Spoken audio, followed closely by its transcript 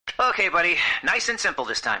Okay, buddy. Nice and simple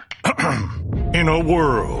this time. In a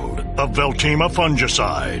world of Veltima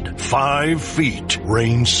fungicide, 5 feet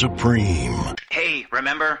reigns supreme. Hey,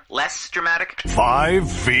 remember? Less dramatic?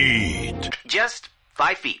 5 feet. Just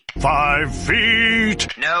 5 feet. 5 feet.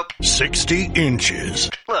 Nope. 60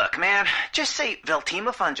 inches. Look, man, just say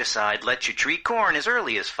Veltima fungicide lets you treat corn as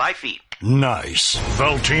early as 5 feet. Nice.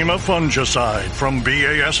 Veltima fungicide from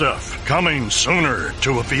BASF. Coming sooner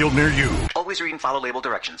to a field near you. Always read and follow label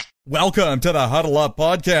directions. Welcome to the Huddle Up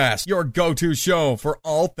Podcast, your go-to show for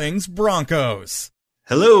all things Broncos.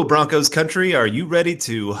 Hello, Broncos country. Are you ready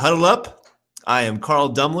to huddle up? I am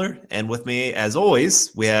Carl Dumler, and with me, as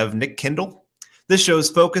always, we have Nick Kendell. This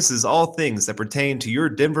show's focus is all things that pertain to your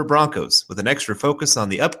Denver Broncos, with an extra focus on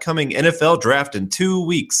the upcoming NFL draft in 2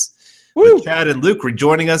 weeks. Woo! With Chad and Luke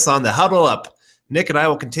rejoining us on the Huddle Up, Nick and I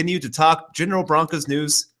will continue to talk general Broncos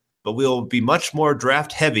news, but we will be much more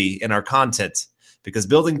draft heavy in our content because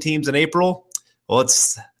building teams in April, well,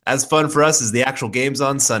 it's as fun for us as the actual games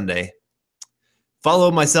on Sunday.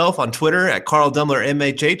 Follow myself on Twitter at Carl Dumler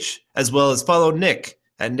MHH, as well as follow Nick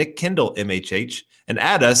at Nick Kendell MHH, and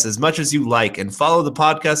add us as much as you like, and follow the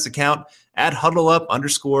podcast account at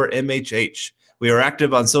HuddleUp_MHH. We are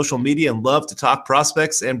active on social media and love to talk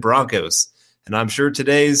prospects and Broncos. And I'm sure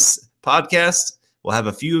today's podcast will have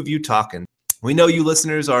a few of you talking. We know you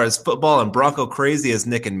listeners are as football and Bronco crazy as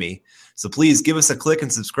Nick and me. So please give us a click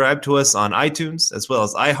and subscribe to us on iTunes, as well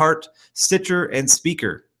as iHeart, Stitcher, and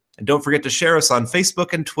Speaker. And don't forget to share us on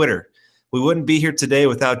Facebook and Twitter. We wouldn't be here today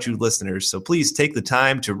without you listeners, so please take the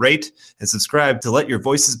time to rate and subscribe to let your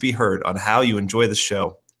voices be heard on how you enjoy the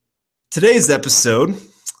show. Today's episode,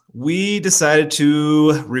 we decided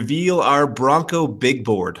to reveal our Bronco big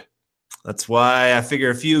board. That's why I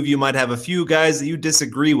figure a few of you might have a few guys that you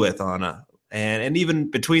disagree with on and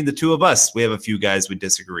even between the two of us, we have a few guys we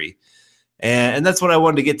disagree. And that's what I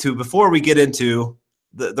wanted to get to before we get into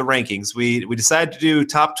the rankings. We decided to do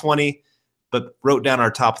top 20, but wrote down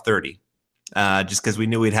our top 30 just because we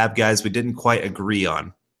knew we'd have guys we didn't quite agree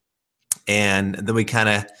on. And then we kind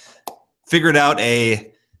of figured out an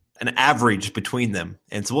average between them.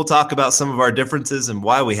 And so we'll talk about some of our differences and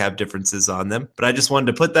why we have differences on them. But I just wanted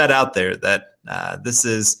to put that out there that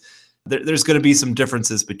there's going to be some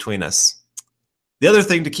differences between us. The other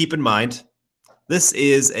thing to keep in mind, this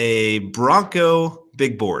is a Bronco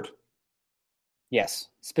big board. Yes,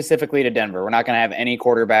 specifically to Denver. We're not going to have any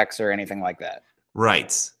quarterbacks or anything like that.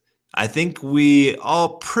 Right. I think we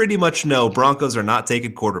all pretty much know Broncos are not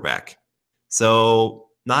taking quarterback. So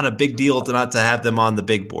not a big deal not to have them on the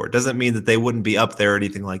big board. Doesn't mean that they wouldn't be up there or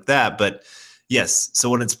anything like that. But yes,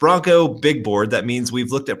 so when it's Bronco big board, that means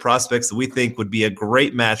we've looked at prospects that we think would be a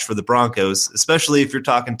great match for the Broncos, especially if you're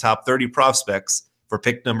talking top 30 prospects for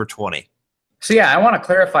pick number 20. So, yeah, I want to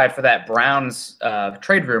clarify for that Browns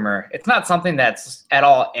trade rumor. It's not something that's at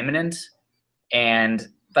all imminent. And,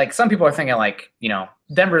 like, some people are thinking, like,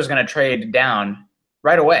 Denver is going to trade down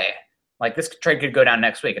right away. Like, this trade could go down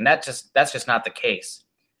next week. And that's just not the case.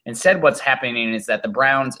 Instead, what's happening is that the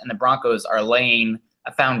Browns and the Broncos are laying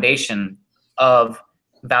a foundation of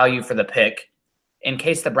value for the pick in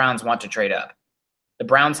case the Browns want to trade up. The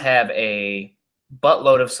Browns have a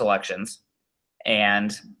buttload of selections,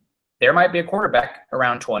 and there might be a quarterback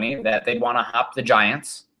around 20 that they'd want to hop the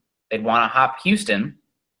Giants. They'd want to hop Houston,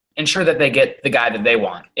 ensure that they get the guy that they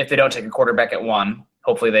want. If they don't take a quarterback at 1,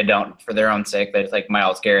 hopefully they don't for their own sake. They take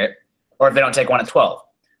Myles Garrett. Or if they don't take one at 12.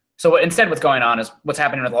 So instead what's going on is what's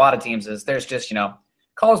happening with a lot of teams is there's just,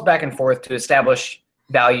 calls back and forth to establish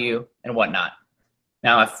value and whatnot.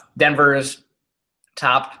 Now, if Denver's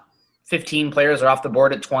top 15 players are off the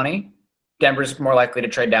board at 20, Denver's more likely to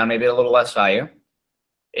trade down, maybe a little less value.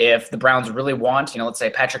 If the Browns really want, let's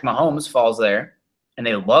say Patrick Mahomes falls there and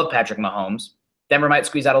they love Patrick Mahomes, Denver might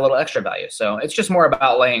squeeze out a little extra value. So it's just more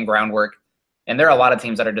about laying groundwork. And there are a lot of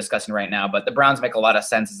teams that are discussing right now, but the Browns make a lot of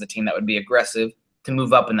sense as a team that would be aggressive to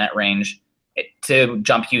move up in that range to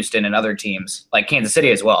jump Houston and other teams like Kansas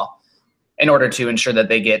City as well in order to ensure that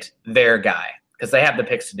they get their guy because they have the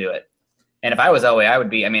picks to do it. And if I was Elway,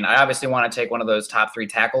 I obviously want to take one of those top 3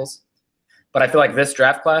 tackles, but I feel like this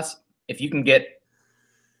draft class, if you can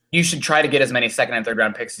you should try to get as many second and third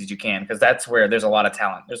round picks as you can because that's where there's a lot of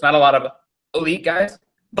talent. There's not a lot of elite guys,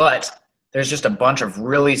 but there's just a bunch of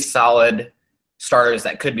really solid starters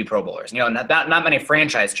that could be Pro Bowlers. Not many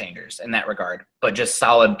franchise changers in that regard, but just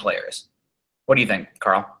solid players. What do you think,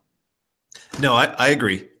 Carl? No, I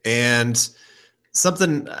agree. And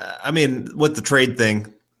something, with the trade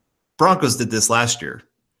thing, Broncos did this last year.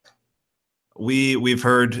 We've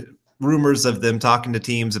heard rumors of them talking to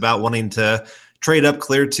teams about wanting to trade up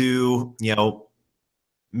clear to,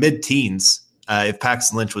 mid-teens if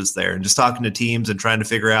Paxton Lynch was there, and just talking to teams and trying to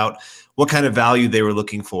figure out what kind of value they were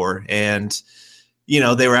looking for. And,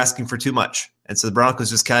 they were asking for too much. And so the Broncos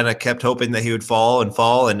just kind of kept hoping that he would fall,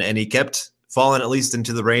 and he kept falling at least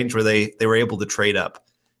into the range where they were able to trade up.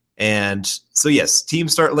 And so, yes,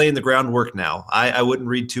 teams start laying the groundwork now. I wouldn't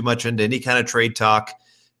read too much into any kind of trade talk.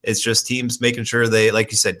 It's just teams making sure they,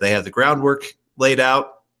 like you said, they have the groundwork laid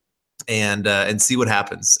out and see what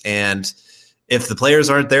happens. And if the players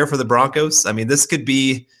aren't there for the Broncos, I mean, this could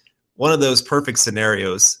be one of those perfect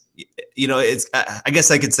scenarios. I guess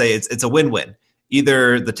I could say it's a win-win.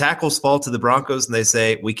 Either the tackles fall to the Broncos and they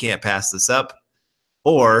say, we can't pass this up,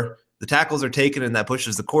 or the tackles are taken and that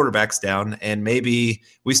pushes the quarterbacks down, and maybe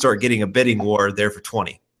we start getting a bidding war there for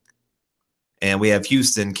 20. And we have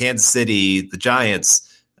Houston, Kansas City, the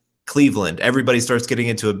Giants, Cleveland. Everybody starts getting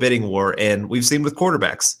into a bidding war, and we've seen with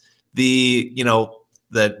quarterbacks. The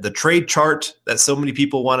trade chart that so many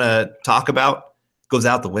people want to talk about goes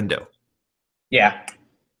out the window. Yeah.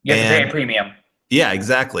 You have to pay a premium. Yeah,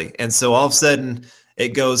 exactly. And so all of a sudden it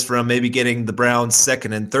goes from maybe getting the Browns'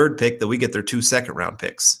 second and third pick that we get their 2 second-round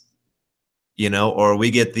picks, or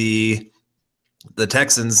we get the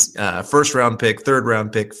Texans' first-round pick,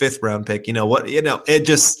 third-round pick, fifth-round pick.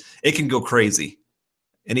 It can go crazy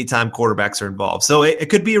anytime quarterbacks are involved. So it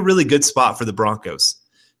could be a really good spot for the Broncos.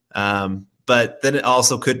 But then it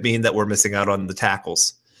also could mean that we're missing out on the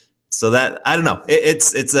tackles. So that, I don't know.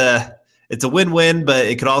 It's a win-win, but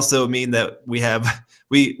it could also mean that we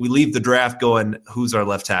leave the draft going, who's our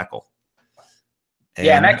left tackle?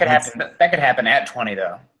 And that could happen. That could happen at 20,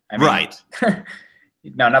 though. Right.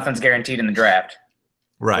 No, nothing's guaranteed in the draft.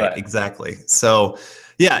 Right. But. Exactly. So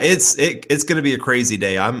yeah, it's going to be a crazy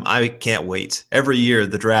day. I can't wait. Every year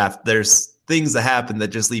the draft, there's things that happen that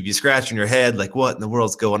just leave you scratching your head, like what in the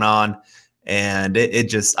world's going on? And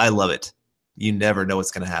I love it. You never know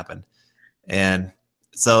what's going to happen. And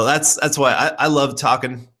so that's why I love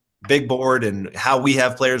talking big board and how we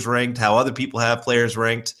have players ranked, how other people have players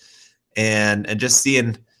ranked, and just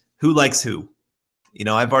seeing who likes who.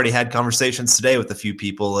 I've already had conversations today with a few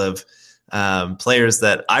people of players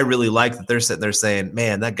that I really like that they're sitting there saying,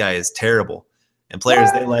 man, that guy is terrible. And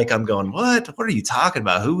players they like, I'm going, what are you talking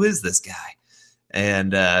about? Who is this guy?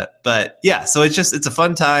 And but yeah, so it's a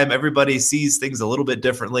fun time. Everybody sees things a little bit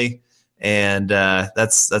differently. And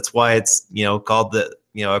that's why it's, called a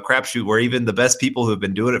crapshoot, where even the best people who have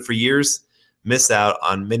been doing it for years miss out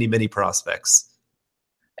on many, many prospects.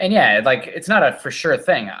 And yeah, it's not a for sure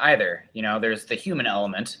thing either. There's the human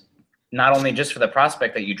element, not only just for the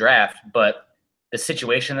prospect that you draft, but the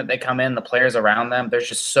situation that they come in, the players around them. There's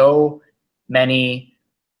just so many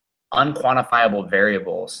unquantifiable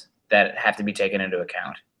variables that have to be taken into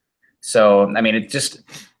account. So, I mean, it just,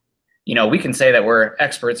 we can say that we're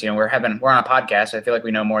experts, we're on a podcast. I feel like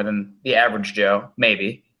we know more than the average Joe,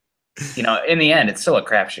 maybe. In the end, it's still a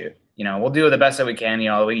crapshoot. We'll do the best that we can.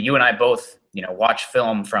 You and I both, watch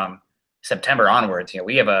film from September onwards.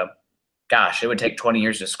 We have it would take 20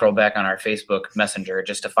 years to scroll back on our Facebook Messenger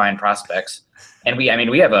just to find prospects. And we're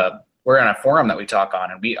on a forum that we talk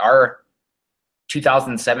on, and our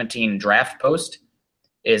 2017 draft post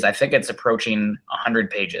is, I think it's approaching 100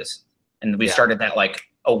 pages. And we started that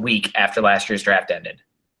a week after last year's draft ended.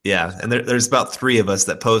 Yeah, and there's about 3 of us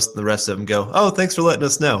that post, and the rest of them go, "Oh, thanks for letting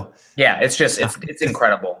us know." Yeah, it's just it's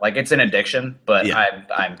incredible. It's an addiction, but yeah.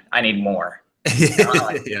 I need more.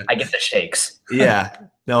 Yeah. I get the shakes. Yeah,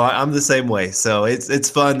 no, I'm the same way. So it's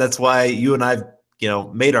fun. That's why you and I've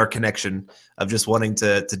made our connection of just wanting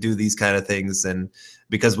to do these kind of things, and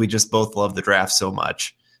because we just both love the draft so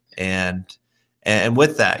much. And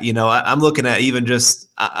with that, I'm looking at even just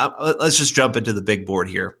let's just jump into the big board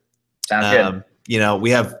here. Sounds good. We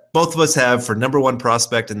have both of us have for number 1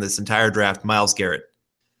 prospect in this entire draft, Myles Garrett.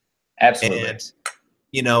 Absolutely.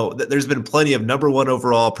 And, there's been plenty of number 1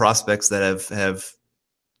 overall prospects that have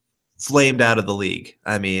flamed out of the league.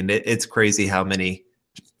 I mean, it's crazy how many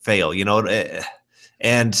fail,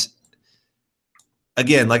 and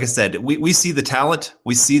again, like I said, we see the talent,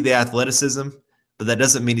 we see the athleticism, but that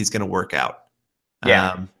doesn't mean he's going to work out.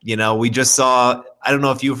 Yeah. We just saw, I don't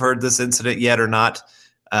know if you've heard this incident yet or not,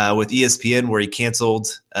 with ESPN where he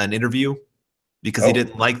canceled an interview because he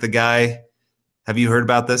didn't like the guy. Have you heard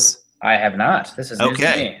about this? I have not. This is news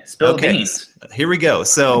to me. Spill the beans. Here we go.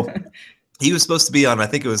 So he was supposed to be on, I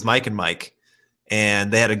think it was Mike and Mike,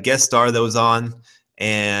 and they had a guest star that was on,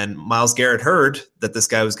 and Myles Garrett heard that this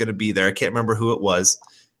guy was going to be there. I can't remember who it was,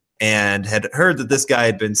 and had heard that this guy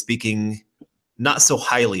had been speaking not so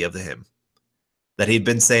highly of him, that he'd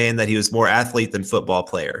been saying that he was more athlete than football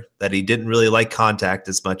player, that he didn't really like contact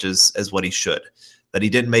as much as what he should. that he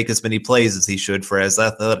didn't make as many plays as he should for as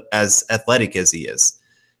athletic as he is.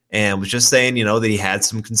 And was just saying, that he had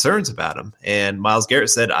some concerns about him. And Myles Garrett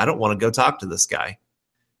said, I don't want to go talk to this guy,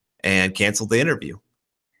 and canceled the interview.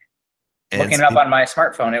 And looking it up on my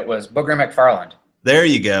smartphone, it was Booger McFarland. There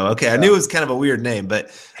you go. Okay, I knew it was kind of a weird name, but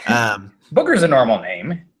Booger's a normal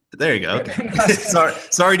name. There you go. Okay.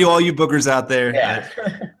 sorry to all you boogers out there. Yeah.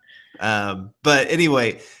 But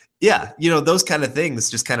anyway, yeah, those kind of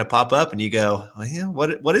things just kind of pop up, and you go, well, yeah,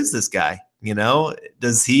 what is this guy?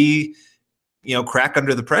 Does he, crack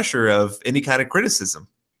under the pressure of any kind of criticism?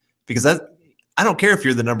 Because I don't care if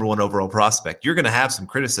you're the number one overall prospect, you're going to have some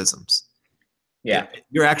criticisms. Yeah.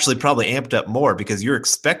 You're actually probably amped up more because you're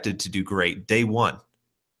expected to do great day one.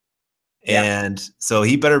 Yeah. And so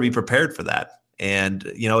he better be prepared for that. And,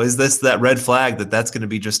 is this that red flag that's going to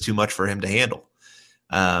be just too much for him to handle?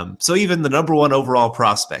 So even the number one overall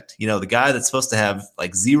prospect, the guy that's supposed to have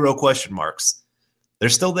like 0 question marks, they're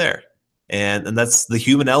still there. And that's the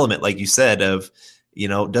human element, like you said, of,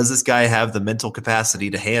 does this guy have the mental capacity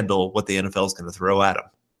to handle what the NFL is going to throw at him?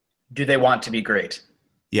 Do they want to be great?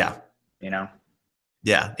 Yeah.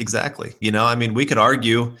 Yeah, exactly. We could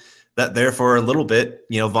argue that there for a little bit,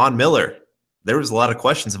 Von Miller, there was a lot of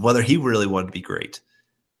questions of whether he really wanted to be great.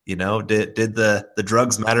 Did the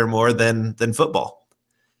drugs matter more than football?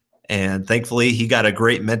 And thankfully he got a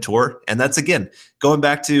great mentor. And that's, again, going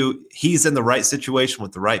back to he's in the right situation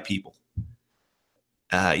with the right people.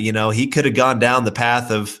 He could have gone down the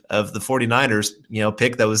path of the 49ers,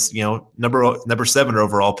 pick that was, number 7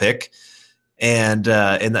 overall pick. And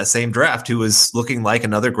in that same draft, who was looking like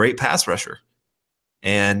another great pass rusher.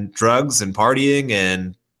 And drugs and partying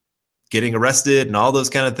and getting arrested and all those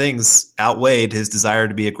kind of things outweighed his desire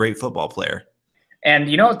to be a great football player. And,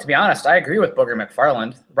 to be honest, I agree with Booger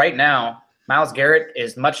McFarland. Right now, Myles Garrett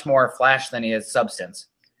is much more flash than he is substance.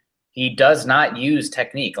 He does not use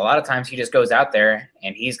technique. A lot of times he just goes out there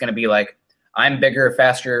and he's going to be like, I'm bigger,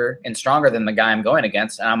 faster, and stronger than the guy I'm going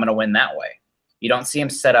against, and I'm going to win that way. You don't see him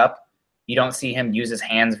set up. You don't see him use his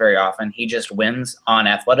hands very often. He just wins on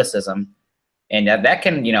athleticism. And that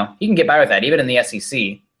can, he can get by with that, even in the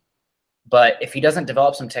SEC. But if he doesn't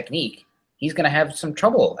develop some technique, he's going to have some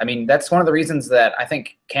trouble. That's one of the reasons that I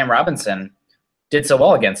think Cam Robinson did so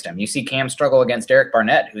well against him. You see Cam struggle against Derek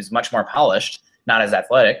Barnett, who's much more polished, not as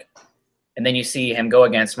athletic. And then you see him go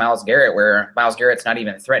against Myles Garrett, where Myles Garrett's not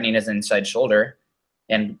even threatening his inside shoulder.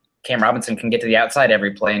 And Cam Robinson can get to the outside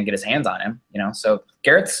every play and get his hands on him. So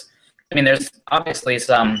Garrett's, there's obviously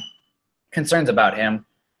some concerns about him.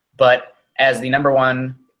 But as the number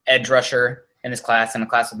one edge rusher in this class, in a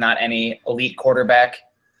class with not any elite quarterback,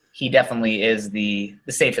 he definitely is the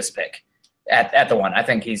safest pick at the one. I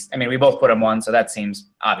think we both put him 1, so that seems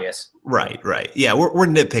obvious. Right. Yeah, we're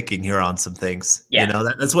nitpicking here on some things. Yeah.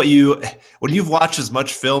 That's what when you've watched as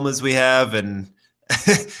much film as we have, and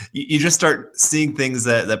you just start seeing things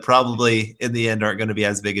that probably in the end aren't going to be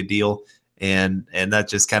as big a deal. And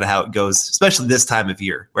that's just kind of how it goes, especially this time of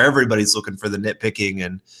year where everybody's looking for the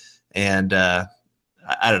nitpicking and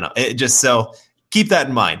I don't know. It just, so keep that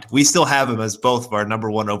in mind. We still have him as both of our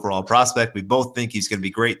number one overall prospect. We both think he's going to be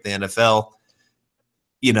great in the NFL.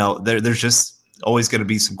 There's just always going to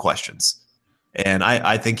be some questions, and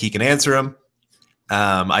I think he can answer them.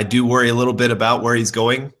 I do worry a little bit about where he's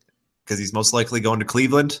going because he's most likely going to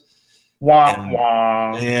Cleveland.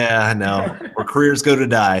 Wah. Yeah, I know. Where careers go to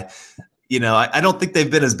die. I don't think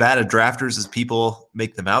they've been as bad at drafters as people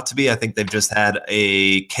make them out to be. I think they've just had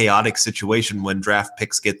a chaotic situation when draft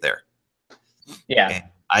picks get there. Yeah. And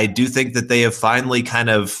I do think that they have finally kind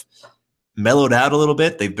of mellowed out a little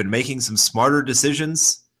bit. They've been making some smarter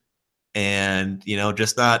decisions and,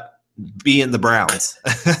 just not being the Browns,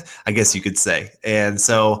 I guess you could say. And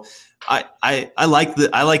so I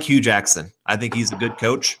like Hugh Jackson. I think he's a good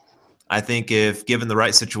coach. I think if given the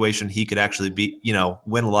right situation, he could actually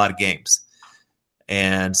win a lot of games.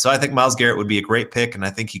 And so I think Myles Garrett would be a great pick, and I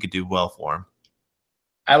think he could do well for him.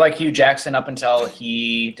 I like Hugh Jackson up until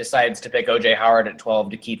he decides to pick O.J. Howard at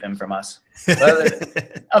 12 to keep him from us. Other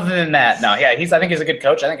than that, no. Yeah, I think he's a good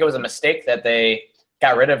coach. I think it was a mistake that they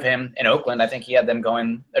got rid of him in Oakland. I think he had them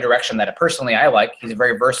going a direction that personally I like. He's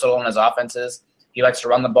very versatile in his offenses. He likes to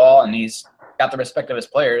run the ball, and he's got the respect of his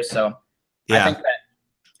players. So yeah. I think that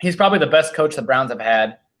he's probably the best coach the Browns have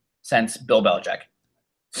had since Bill Belichick.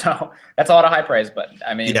 So that's a lot of high praise, but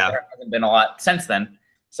there hasn't been a lot since then.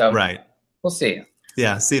 So right. We'll see.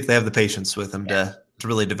 Yeah, see if they have the patience with him to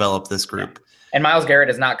really develop this group. And Myles Garrett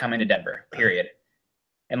is not coming to Denver, period.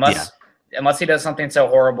 Unless he does something so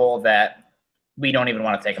horrible that we don't even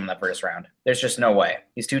want to take him in the first round. There's just no way.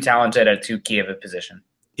 He's too talented at too key of a position.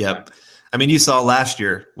 Yep. I mean, you saw last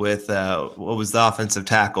year with what was the offensive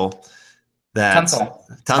tackle?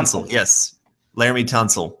 Tunsil, yes. Laramie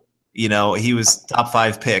Tunsil. He was top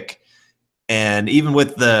 5 pick. And even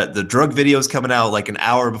with the drug videos coming out like an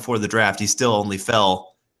hour before the draft, he still only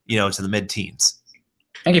fell, to the mid-teens.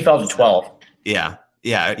 I think he fell to 12. Yeah,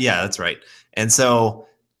 that's right. And so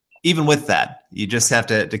even with that, you just have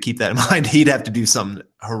to keep that in mind. He'd have to do something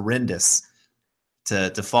horrendous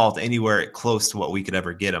to fall to anywhere close to what we could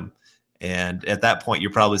ever get him. And at that point,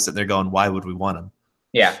 you're probably sitting there going, why would we want him?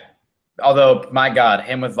 Yeah. Although, my God,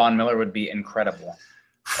 him with Von Miller would be incredible.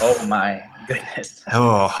 Oh, my goodness.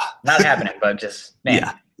 Oh. Not happening, but just,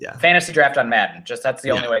 man. Yeah. Fantasy draft on Madden. That's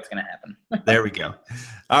the only way it's going to happen. There we go.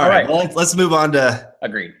 All right. Well, let's move on to –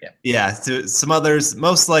 Agreed. Yeah, to some others.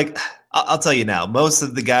 I'll tell you now, most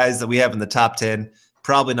of the guys that we have in the top 10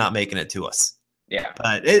 probably not making it to us. Yeah.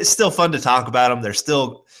 But it's still fun to talk about them. They're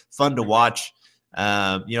still fun to watch.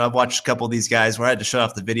 I've watched a couple of these guys where I had to shut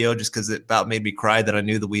off the video just because it about made me cry that I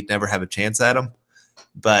knew that we'd never have a chance at them.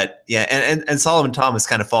 But yeah, and Solomon Thomas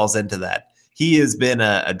kind of falls into that. He has been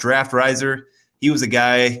a draft riser. He was a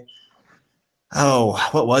guy,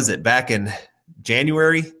 what was it, back in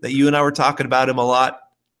January that you and I were talking about him a lot?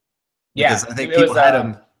 Because I think people had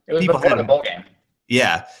him. It was before the bowl game.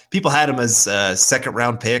 Yeah, people had him as a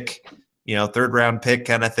second-round pick, third-round pick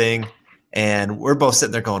kind of thing. And we're both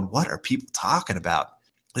sitting there going, what are people talking about?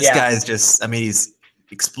 This guy is just, he's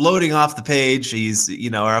exploding off the page. He's,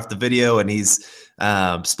 or off the video, and he's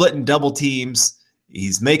splitting double teams.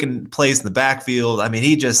 He's making plays in the backfield.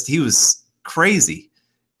 He was crazy.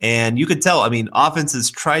 And you could tell, offenses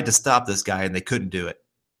tried to stop this guy, and they couldn't do it.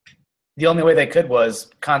 The only way they could was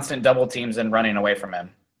constant double teams and running away from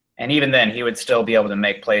him. And even then, he would still be able to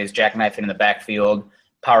make plays, jackknifing in the backfield,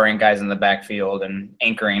 powering guys in the backfield, and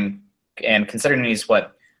anchoring. And considering he's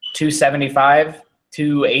 275,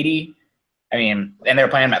 280, and they're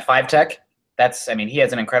playing him at 5 tech. He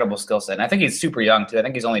has an incredible skill set. And I think he's super young too. I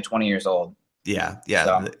think he's only 20 years old. Yeah.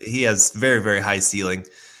 So. He has very, very high ceiling.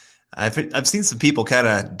 I've seen some people kind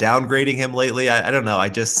of downgrading him lately. I don't know.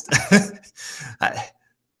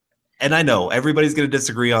 And I know everybody's going to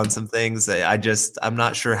disagree on some things. I'm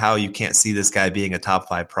not sure how you can't see this guy being a top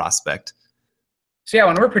 5 prospect. So yeah,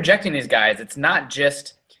 when we're projecting these guys, it's not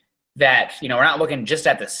just that, we're not looking just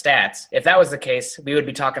at the stats. If that was the case, we would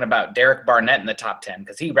be talking about Derek Barnett in the top 10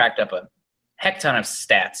 because he racked up a heck ton of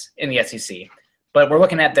stats in the SEC. But we're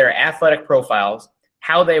looking at their athletic profiles,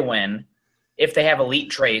 how they win, if they have elite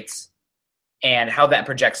traits, and how that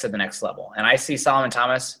projects to the next level. And I see Solomon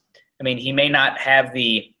Thomas, he may not have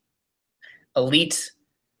the elite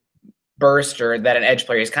burster that an edge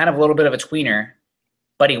player. He's kind of a little bit of a tweener,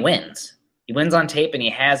 but he wins. He wins on tape, and he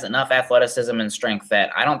has enough athleticism and strength that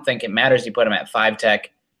I don't think it matters you put him at 5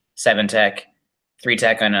 tech, 7 tech, 3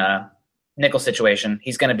 tech on a nickel situation.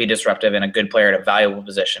 He's going to be disruptive and a good player at a valuable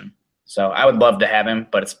position. So I would love to have him,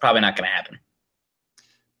 but it's probably not going to happen.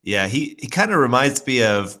 Yeah, he kind of reminds me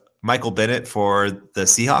of Michael Bennett for the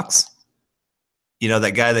Seahawks.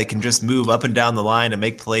 That guy that can just move up and down the line and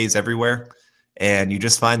make plays everywhere, and you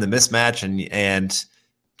just find the mismatch and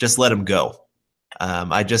just let him go.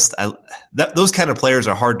 Those kind of players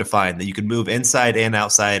are hard to find, that you can move inside and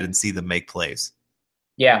outside and see them make plays.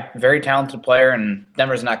 Yeah, very talented player, and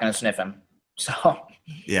Denver's not going to sniff him. So,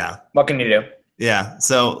 yeah. What can you do? Yeah,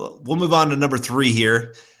 so we'll move on to number 3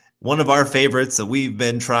 here. One of our favorites that we've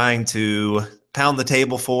been trying to pound the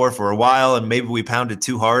table for a while, and maybe we pounded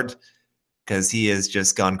too hard because he has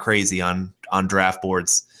just gone crazy on draft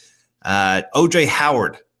boards. O.J.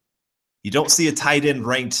 Howard. You don't see a tight end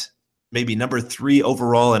ranked maybe number 3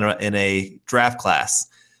 overall in a draft class.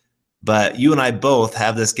 But you and I both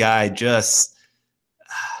have this guy just,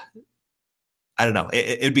 I don't know.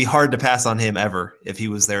 It'd be hard to pass on him ever if he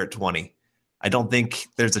was there at 20. I don't think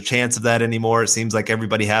there's a chance of that anymore. It seems like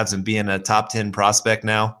everybody has him being a top 10 prospect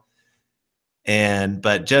now.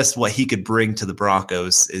 But just what he could bring to the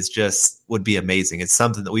Broncos would be amazing. It's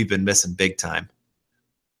something that we've been missing big time.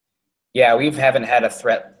 Yeah, we haven't had a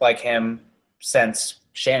threat like him since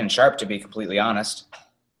Shannon Sharp, to be completely honest.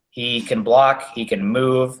 He can block, he can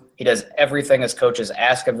move, he does everything his coaches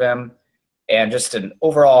ask of him, and just an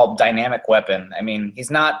overall dynamic weapon.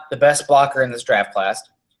 He's not the best blocker in this draft class.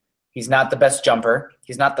 He's not the best jumper.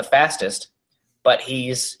 He's not the fastest, but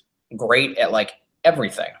he's great at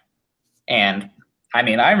everything. And I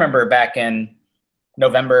remember back in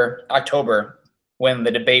November, October, when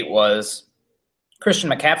the debate was Christian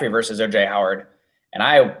McCaffrey versus O.J. Howard, and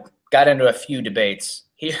I got into a few debates,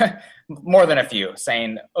 more than a few,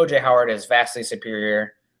 saying O.J. Howard is vastly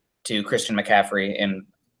superior to Christian McCaffrey in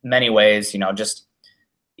many ways.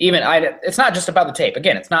 It's not just about the tape.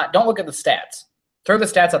 Again, don't look at the stats. Throw the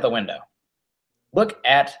stats out the window. Look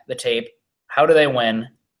at the tape. How do they win?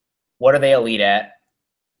 What are they elite at?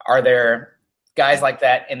 Are there guys like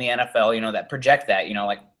that in the NFL, that project that,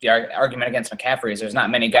 like the argument against McCaffrey is there's not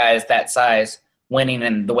many guys that size winning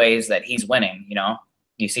in the ways that he's winning,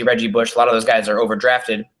 You see Reggie Bush, a lot of those guys are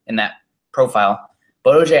overdrafted in that profile.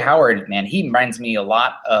 But O.J. Howard, man, he reminds me a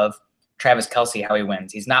lot of Travis Kelce, how he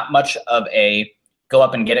wins. He's not much of a go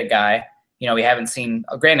up and get it guy. We haven't seen,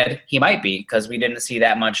 granted, he might be because we didn't see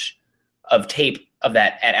that much of tape of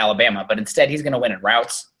that at Alabama. But instead, he's going to win in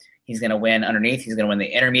routes. He's going to win underneath. He's going to win the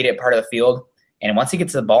intermediate part of the field. And once he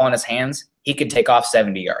gets the ball in his hands, he could take off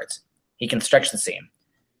 70 yards. He can stretch the seam.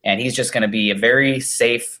 And he's just going to be a very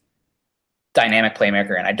safe, dynamic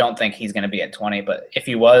playmaker. And I don't think he's going to be at 20. But if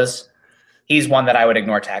he was, he's one that I would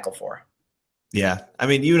ignore tackle for. Yeah. I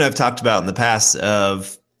mean, you and I have talked about in the past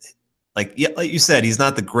of, like you said, he's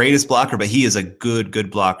not the greatest blocker, but he is a good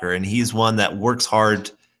blocker. And he's one that works hard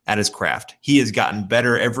at his craft. He has gotten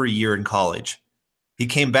better every year in college. He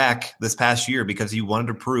came back this past year because he wanted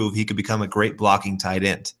to prove he could become a great blocking tight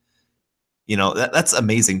end. That's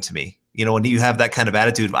amazing to me. When you have that kind of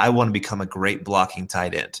attitude of, I want to become a great blocking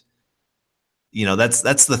tight end.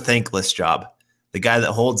 That's the thankless job. The guy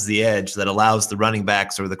that holds the edge that allows the running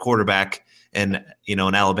backs or the quarterback and, in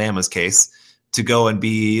Alabama's case, to go and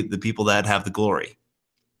be the people that have the glory.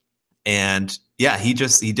 And yeah, he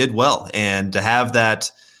did well. And to have that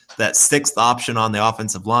sixth option on the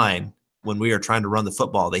offensive line when we are trying to run the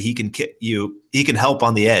football, that he can help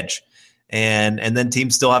on the edge. And then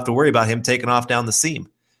teams still have to worry about him taking off down the seam.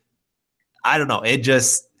 I don't know.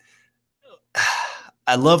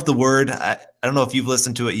 I love the word. I don't know if you've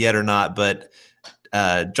listened to it yet or not, but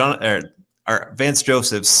Vance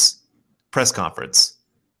Joseph's press conference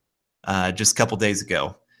just a couple days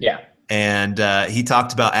ago. Yeah. And he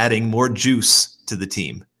talked about adding more juice to the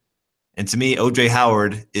team. And to me, O.J.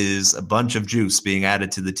 Howard is a bunch of juice being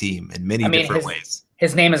added to the team in many different ways.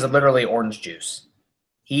 His name is literally orange juice.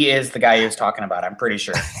 He is the guy he was talking about, I'm pretty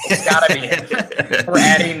sure. It's got to be him. We're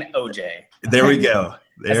adding O.J. There we go.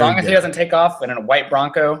 As long as he doesn't take off in a white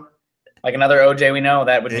Bronco, like another O.J. we know,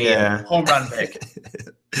 that would be a home run pick.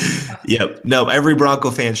 Yep. No, every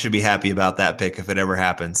Bronco fan should be happy about that pick if it ever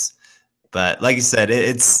happens. But like you said,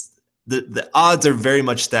 it's the odds are very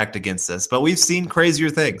much stacked against us. But we've seen crazier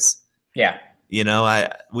things. Yeah.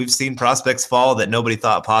 We've seen prospects fall that nobody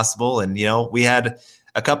thought possible. And, we had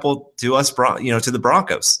a couple to us, to the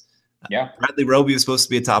Broncos. Yeah. Bradley Roby was supposed to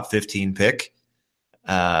be a top 15 pick.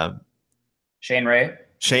 Shane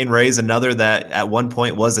Ray's another that at one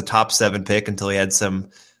point was a top 7 pick until he had some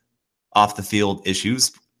off the field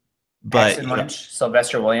issues. But Lynch,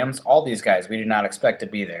 Sylvester Williams, all these guys we did not expect to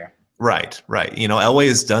be there. Right. Elway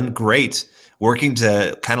has done great working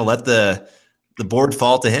to kind of let the board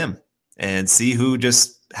fall to him and see who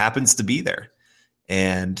just happens to be there.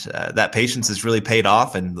 And that patience has really paid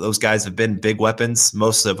off. And those guys have been big weapons,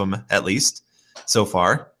 most of them at least so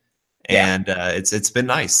far. Yeah. And it's been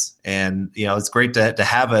nice. And, it's great to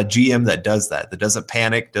have a GM that does that doesn't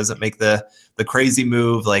panic, doesn't make the crazy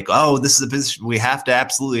move like, oh, this is a position we have to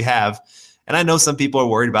absolutely have. And I know some people are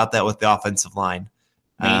worried about that with the offensive line.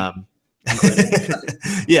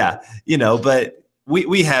 Yeah, but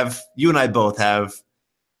we have, you and I both have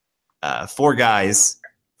 4 guys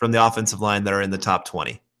from the offensive line that are in the top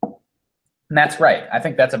 20. And that's right. I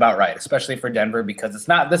think that's about right, especially for Denver, because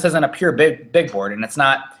this isn't a pure big board, and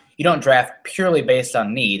you don't draft purely based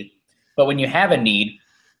on need. But when you have a need,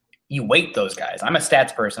 you weight those guys. I'm a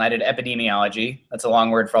stats person. I did epidemiology. That's a long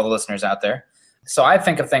word for all the listeners out there. So I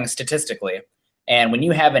think of things statistically. And when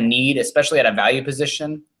you have a need, especially at a value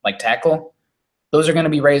position like tackle, those are going to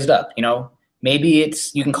be raised up. Maybe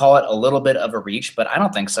you can call it a little bit of a reach, but I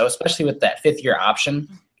don't think so, especially with that 5th-year option,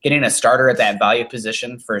 getting a starter at that value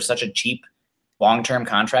position for such a cheap long-term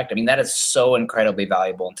contract. I mean, that is so incredibly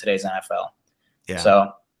valuable in today's NFL. Yeah.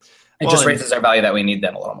 So it just raises our value that we need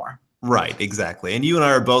them a little more. Right, exactly. And you and I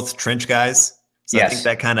are both trench guys, so yes. I think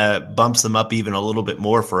that kind of bumps them up even a little bit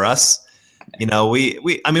more for us.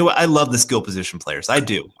 I love the skill position players. I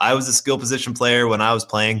do. I was a skill position player when I was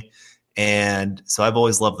playing, and so I've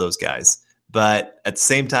always loved those guys. But at the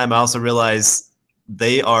same time, I also realize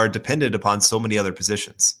they are dependent upon so many other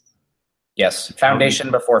positions. Yes, foundation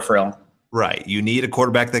before frill. Right. You need a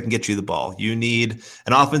quarterback that can get you the ball. You need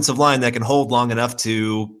an offensive line that can hold long enough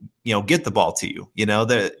to, get the ball to you,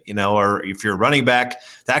 or if you're a running back,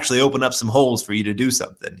 to actually open up some holes for you to do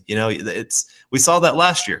something. We saw that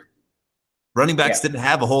last year. Running backs didn't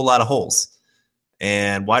have a whole lot of holes.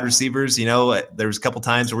 And wide receivers, there was a couple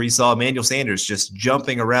times where you saw Emmanuel Sanders just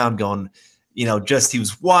jumping around going, just he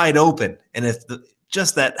was wide open. And if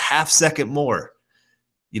just that half second more,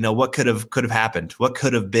 what could have happened? What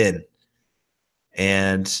could have been?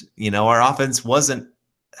 And, our offense wasn't,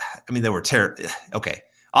 they were terrible. Okay.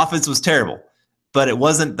 Offense was terrible, but it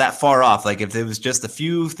wasn't that far off. Like if there was just a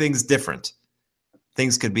few things different,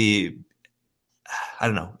 things could be, I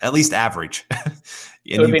don't know, at least average.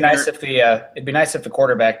 It would be nice if the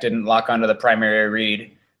quarterback didn't lock onto the primary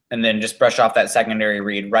read and then just brush off that secondary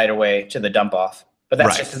read right away to the dump off. But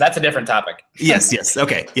that's a different topic. Yes.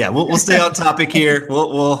 Okay. Yeah. We'll stay on topic here.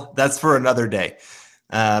 We'll that's for another day.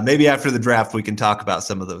 Maybe after the draft, we can talk about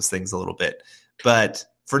some of those things a little bit. But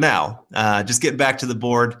for now, just getting back to the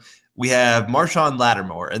board, we have Marshon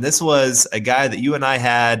Lattimore. And this was a guy that you and I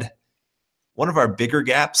had one of our bigger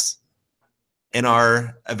gaps in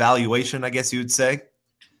our evaluation, I guess you would say.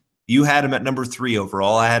 You had him at number 3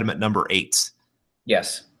 overall. I had him at number 8.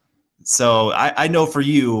 Yes. So I know for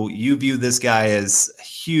you view this guy as a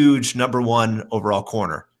huge number 1 overall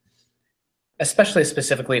corner. Especially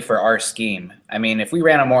specifically for our scheme. If we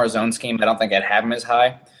ran a more zone scheme, I don't think I'd have him as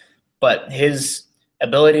high. But his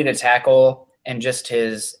ability to tackle and just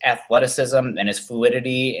his athleticism and his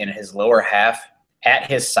fluidity in his lower half at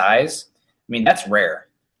his size, that's rare.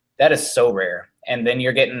 That is so rare. And then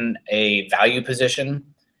you're getting a value position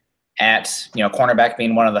at, cornerback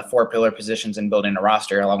being one of the 4 pillar positions in building a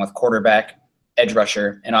roster, along with quarterback, edge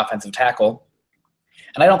rusher, and offensive tackle.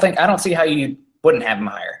 And I don't see how you wouldn't have him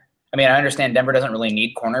higher. I understand Denver doesn't really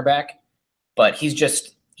need cornerback, but he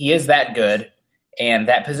is that good, and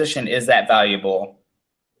that position is that valuable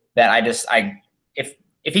that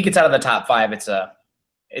if he gets out of the top 5,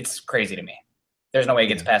 it's crazy to me. There's no way he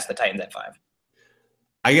gets past the Titans at 5.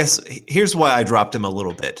 I guess here's why I dropped him a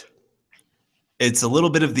little bit. It's a little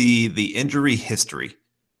bit of the injury history.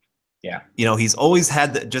 Yeah. He's always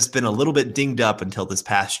just been a little bit dinged up until this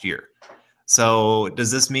past year. So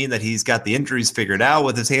does this mean that he's got the injuries figured out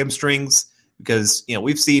with his hamstrings? Because,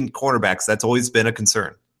 we've seen cornerbacks, that's always been a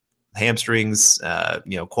concern. Hamstrings,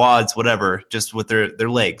 quads, whatever, just with their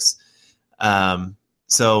legs.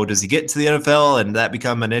 So does he get to the NFL and that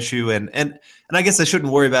become an issue? And I guess I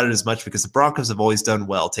shouldn't worry about it as much because the Broncos have always done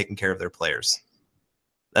well taking care of their players.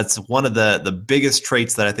 That's one of the biggest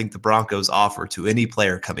traits that I think the Broncos offer to any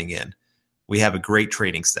player coming in. We have a great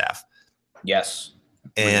training staff. Yes.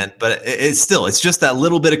 But it's just that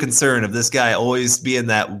little bit of concern of this guy always being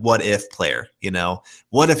that what if player,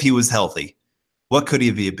 what if he was healthy? What could he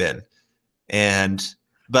have been?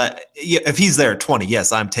 But if he's there at 20,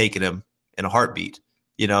 yes, I'm taking him in a heartbeat.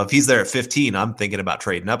 If he's there at 15, I'm thinking about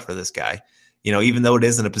trading up for this guy. Even though it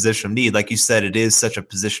isn't a position of need, like you said, it is such a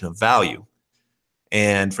position of value.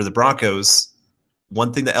 And for the Broncos,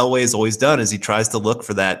 one thing that Elway has always done is he tries to look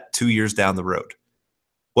for that 2 years down the road.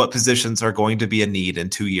 What positions are going to be a need in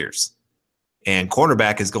 2 years? And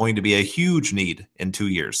cornerback is going to be a huge need in 2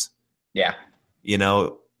 years. Yeah. We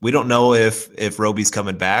don't know if Roby's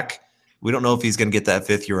coming back. We don't know if he's going to get that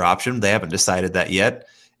 5th-year option. They haven't decided that yet.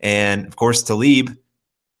 And, of course, Talib,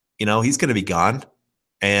 he's going to be gone.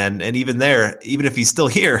 And even there, even if he's still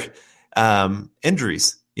here,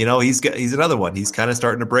 injuries. He's another one. He's kind of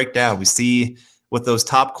starting to break down. We see with those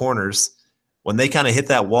top corners, when they kind of hit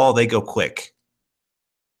that wall, they go quick.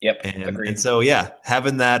 Yep, agreed. And so,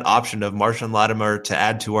 having that option of Marshon Lattimore to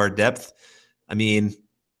add to our depth,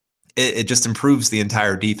 it just improves the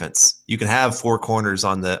entire defense. You can have 4 corners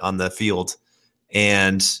on the field,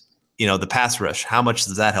 and the pass rush. How much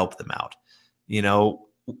does that help them out?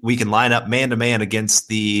 We can line up man to man against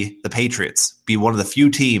the Patriots. Be one of the few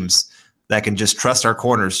teams that can just trust our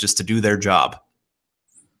corners just to do their job.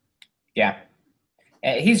 Yeah,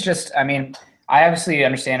 he's just. I obviously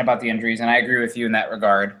understand about the injuries, and I agree with you in that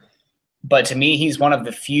regard. But to me, he's one of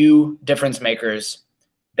the few difference makers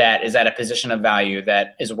that is at a position of value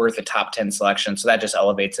that is worth a top 10 selection. So that just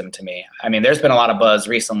elevates him to me. There's been a lot of buzz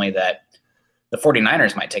recently that the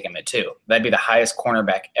 49ers might take him at 2. That'd be the highest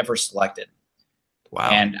cornerback ever selected. Wow.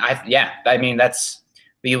 And that's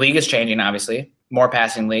the league is changing, obviously. More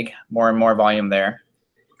passing league, more and more volume there.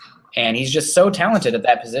 And he's just so talented at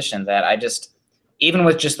that position that even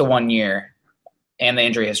with just the 1 year and the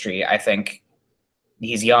injury history, I think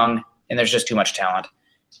he's young and there's just too much talent.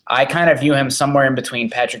 I kind of view him somewhere in between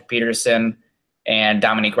Patrick Peterson and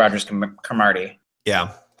Dominique Rodgers-Cromartie.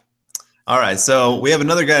 Yeah. All right. So we have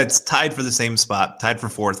another guy that's tied for the same spot, tied for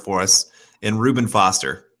 4th for us, in Reuben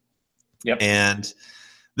Foster. Yep. And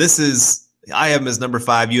I have him as number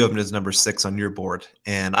 5. You have him as number 6 on your board.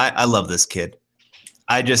 And I love this kid.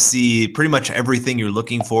 I just see pretty much everything you're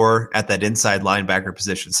looking for at that inside linebacker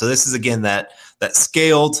position. So this is, again, that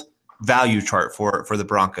scaled value chart for the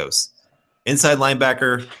Broncos. Inside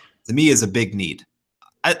linebacker, to me is a big need.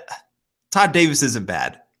 Todd Davis isn't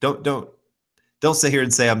bad. Don't sit here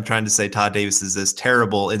and say I'm trying to say Todd Davis is this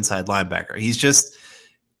terrible inside linebacker.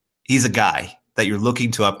 He's a guy that you're looking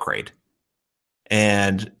to upgrade.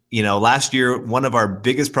 And, last year, one of our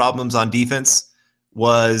biggest problems on defense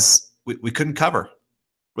was we couldn't cover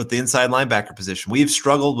with the inside linebacker position. We've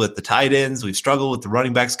struggled with the tight ends. We've struggled with the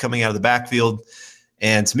running backs coming out of the backfield.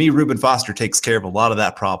 And to me, Reuben Foster takes care of a lot of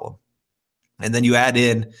that problem. And then you add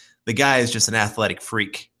in the guy is just an athletic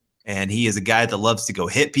freak. And he is a guy that loves to go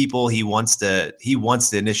hit people. He wants to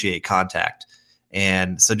initiate contact.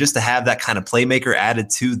 And so just to have that kind of playmaker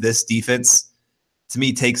added to this defense, to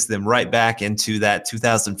me, takes them right back into that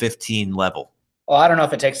 2015 level. Well, I don't know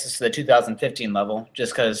if it takes us to the 2015 level,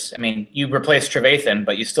 just because, you replace Trevathan,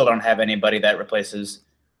 but you still don't have anybody that replaces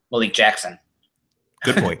Malik Jackson.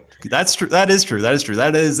 Good point. That's true. That is true.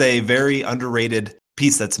 That is a very underrated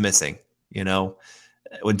piece that's missing.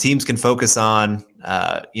 When teams can focus on,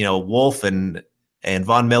 Wolf and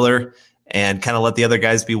Von Miller and kind of let the other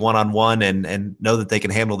guys be one-on-one and know that they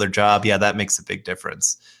can handle their job, yeah, that makes a big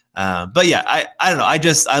difference. But yeah, I don't know.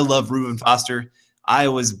 I love Reuben Foster. I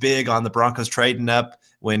was big on the Broncos trading up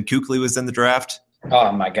when Kuechly was in the draft.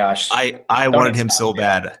 Oh my gosh. I wanted him so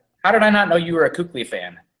bad. How did I not know you were a Kuechly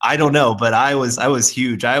fan? I don't know, but I was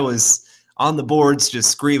huge. I was on the boards just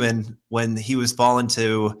screaming when he was falling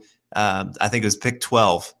to, I think it was pick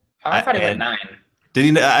 12. I thought he went 9. Did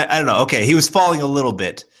he? I don't know. Okay. He was falling a little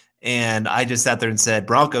bit. And I just sat there and said,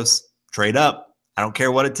 Broncos, trade up. I don't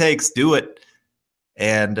care what it takes. Do it.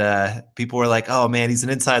 And people were like, oh, man, he's an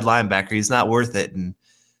inside linebacker. He's not worth it. And,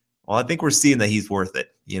 well, I think we're seeing that he's worth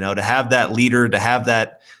it. To have that leader, to have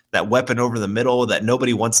that weapon over the middle that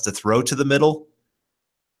nobody wants to throw to the middle,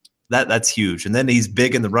 that's huge. And then he's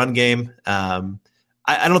big in the run game.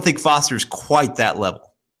 I don't think Foster's quite that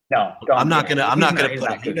level. No, I'm not gonna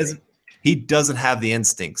put it. He doesn't have the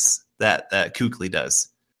instincts that Kuechly does,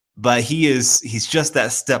 but he's just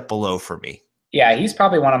that step below for me. Yeah, he's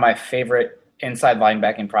probably one of my favorite inside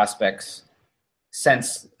linebacking prospects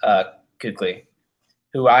since Kuechly,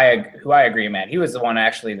 who I agree, man. He was the one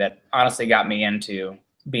actually that honestly got me into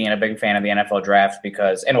being a big fan of the NFL draft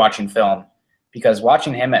and watching film, because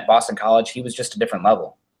watching him at Boston College, he was just a different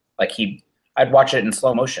level. Like I'd watch it in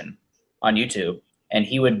slow motion on YouTube, and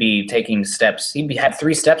he would be taking steps. He had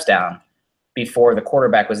 3 steps down before the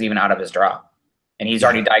quarterback was even out of his drop, and he's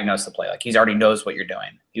already diagnosed the play. Like he's already knows what you're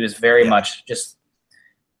doing. He was very much just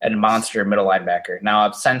a monster middle linebacker. Now,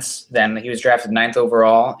 since then, he was drafted 9th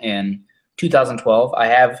overall in 2012. I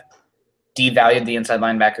have devalued the inside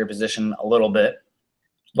linebacker position a little bit,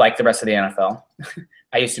 like the rest of the NFL.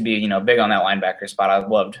 I used to be, big on that linebacker spot. I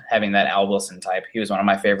loved having that Al Wilson type. He was one of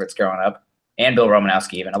my favorites growing up, and Bill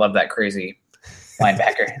Romanowski even. I loved that crazy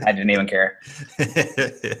linebacker. I didn't even care.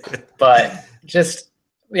 But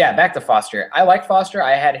back to Foster. I like Foster.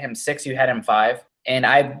 I had him 6. You had him 5. And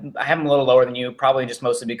I have him a little lower than you, probably just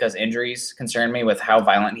mostly because injuries concern me with how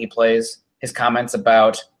violent he plays. His comments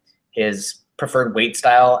about his preferred weight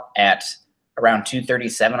style at around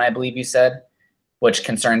 237, I believe you said, which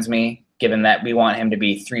concerns me, given that we want him to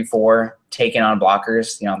be 3-4, taking on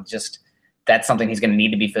blockers. That's something he's going to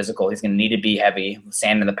need to be physical. He's going to need to be heavy,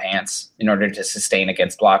 sand in the pants, in order to sustain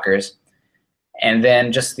against blockers. And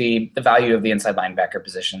then just the value of the inside linebacker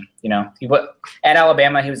position. At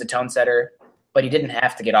Alabama, he was a tone setter, but he didn't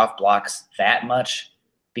have to get off blocks that much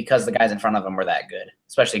because the guys in front of him were that good,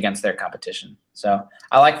 especially against their competition. So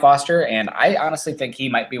I like Foster, and I honestly think he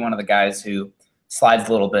might be one of the guys who slides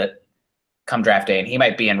a little bit come draft day, and he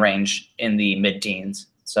might be in range in the mid-teens.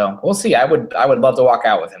 So we'll see. I would love to walk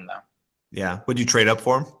out with him, though. Yeah. Would you trade up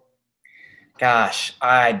for him? Gosh,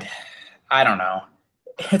 I don't know.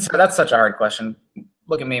 That's such a hard question.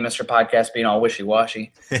 Look at me, Mr. Podcast, being all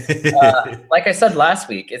wishy-washy. Like I said last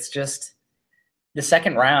week, it's just the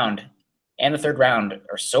second round and the third round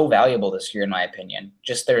are so valuable this year, in my opinion.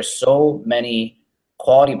 Just there's so many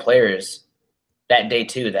quality players that day,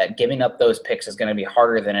 too, that giving up those picks is going to be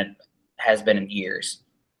harder than it has been in years.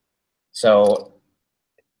 So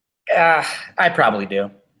I probably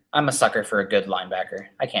do. I'm a sucker for a good linebacker.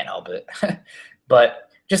 I can't help it. But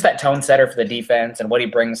just that tone setter for the defense and what he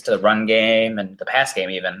brings to the run game and the pass game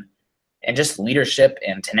even, and just leadership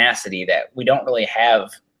and tenacity that we don't really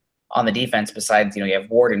have on the defense besides, you have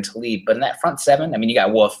Ward and Talib. But in that front 7, you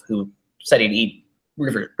got Wolf, who said he'd eat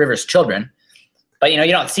Rivers' children. But,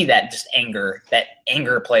 you don't see that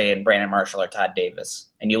anger play in Brandon Marshall or Todd Davis.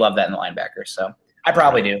 And you love that in the linebackers. So I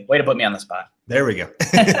probably do. Way to put me on the spot. There we go.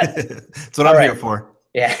 That's what I'm here for.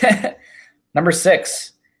 Yeah. Number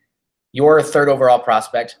 6, your 3rd overall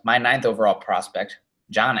prospect, my 9th overall prospect,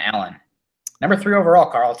 John Allen. Number 3 overall,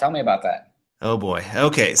 Carl. Tell me about that. Oh boy.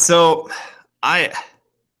 Okay, so I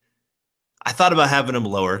thought about having him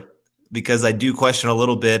lower because I do question a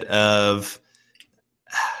little bit of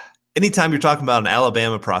anytime you're talking about an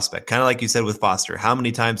Alabama prospect, kind of like you said with Foster, how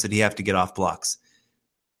many times did he have to get off blocks?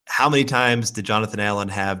 How many times did Jonathan Allen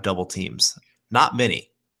have double teams? Not many.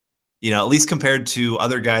 At least compared to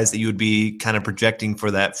other guys that you would be kind of projecting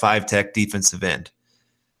for that 5-tech defensive end.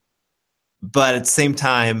 But at the same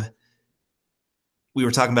time, we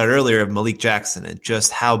were talking about earlier of Malik Jackson and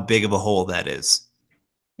just how big of a hole that is.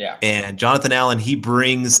 Yeah. And Jonathan Allen, he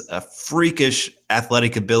brings a freakish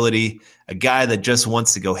athletic ability, a guy that just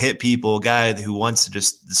wants to go hit people, a guy who wants to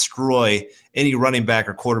just destroy any running back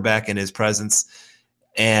or quarterback in his presence.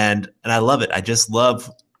 And I love it. I just love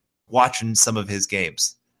watching some of his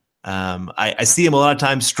games. I see him a lot of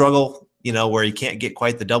times struggle, where he can't get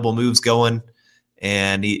quite the double moves going,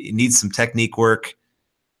 and he needs some technique work.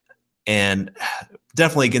 And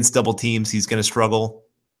definitely against double teams, he's going to struggle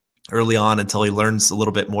early on until he learns a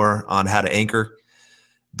little bit more on how to anchor.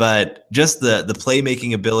 But just the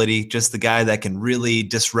playmaking ability, just the guy that can really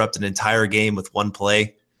disrupt an entire game with one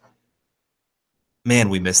play, man,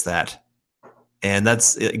 we miss that. And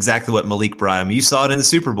that's exactly what Malik brought him. You saw it in the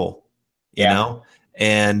Super Bowl, you know?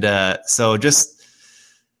 And so just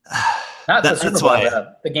not the Super Bowl,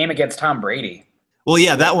 the game against Tom Brady. Well,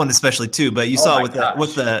 yeah, that one especially too. But you saw it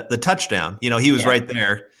with the touchdown. He was right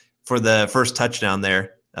there for the first touchdown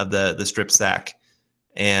there of the strip sack.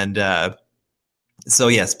 And so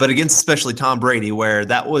yes, but against especially Tom Brady, where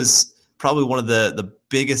that was probably one of the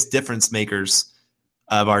biggest difference makers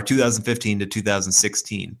of our 2015 to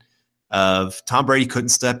 2016. Of Tom Brady couldn't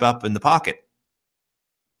step up in the pocket.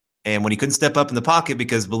 And when he couldn't step up in the pocket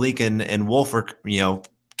because Malik and Wolf were,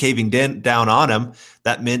 caving down on him,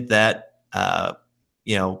 that meant that,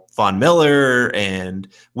 Von Miller and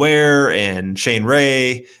Ware and Shane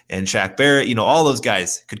Ray and Shaq Barrett, all those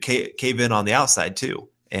guys could cave in on the outside too.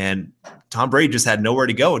 And Tom Brady just had nowhere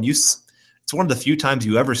to go. And it's one of the few times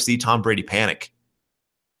you ever see Tom Brady panic.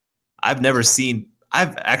 I've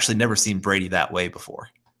actually never seen Brady that way before.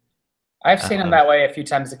 I've seen him that way a few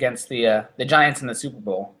times against the Giants in the Super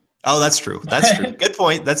Bowl. Oh, that's true. That's true. Good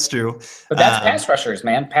point. That's true. But that's pass rushers,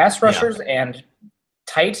 man. Pass rushers and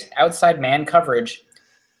tight outside man coverage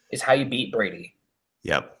is how you beat Brady.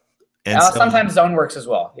 Yep. And now, sometimes zone works as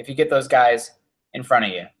well if you get those guys in front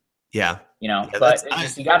of you. Yeah. But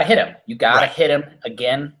you got to hit him. You got to hit him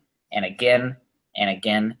again and again and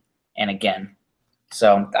again and again.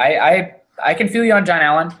 So I can feel you on John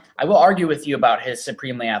Allen. I will argue with you about his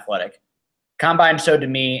supremely athletic. Combine showed to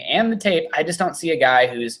me and the tape, I just don't see a guy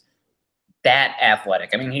who's that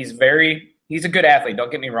athletic. I mean, he's a good athlete,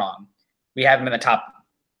 don't get me wrong. We have him in the top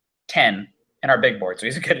 10 in our big board, so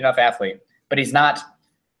he's a good enough athlete. But he's not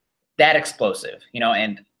that explosive,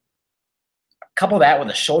 and couple that with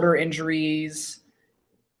the shoulder injuries.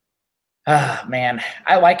 Man,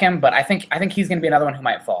 I like him, but I think he's going to be another one who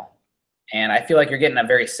might fall. And I feel like you're getting a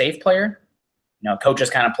very safe player, coach's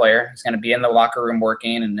kind of player. He's going to be in the locker room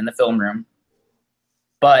working and in the film room.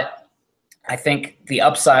 But I think the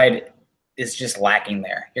upside is just lacking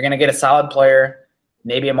there. You're going to get a solid player,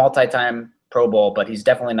 maybe a multi-time Pro Bowl, but he's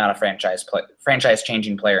definitely not a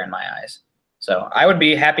franchise-changing player in my eyes. So I would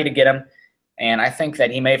be happy to get him, and I think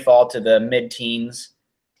that he may fall to the mid-teens.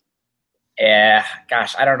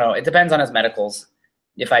 Gosh, I don't know. It depends on his medicals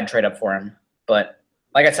if I'd trade up for him. But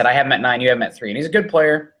like I said, I have him at 9, you have him at 3, and he's a good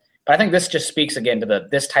player. But I think this just speaks again to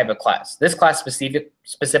this type of class. This class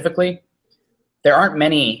specifically, there aren't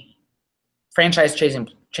many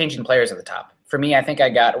franchise-changing players at the top. For me, I think I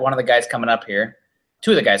got one of the guys coming up here,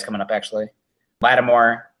 2 of the guys coming up actually,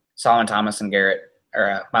 Lattimore, Solomon Thomas, and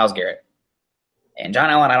Myles Garrett. And John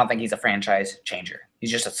Allen, I don't think he's a franchise changer.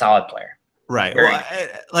 He's just a solid player. Right. Well,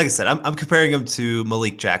 like I said, I'm comparing him to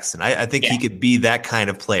Malik Jackson. I think he could be that kind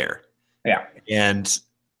of player. Yeah. And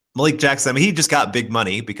Malik Jackson, he just got big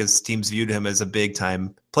money because teams viewed him as a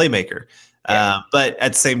big-time playmaker. Yeah. But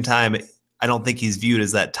at the same time, I don't think he's viewed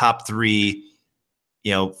as that top 3,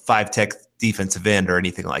 5-tech defensive end or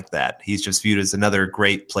anything like that. He's just viewed as another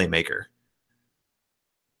great playmaker.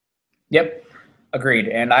 Yep. Agreed.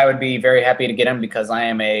 And I would be very happy to get him because I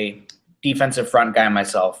am a defensive front guy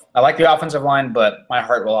myself. I like the offensive line, but my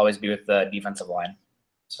heart will always be with the defensive line.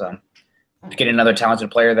 So get another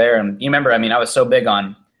talented player there. And you remember, I was so big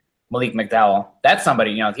on Malik McDowell. That's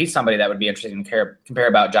somebody, he's somebody that would be interesting to compare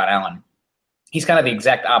about John Allen. He's kind of the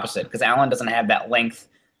exact opposite because Allen doesn't have that length,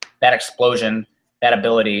 that explosion, that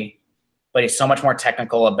ability, but he's so much more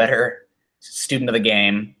technical, a better student of the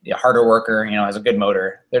game, a harder worker, has a good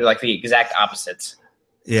motor. They're like the exact opposites.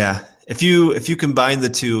 Yeah. If you combine the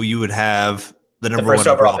two, you would have the number first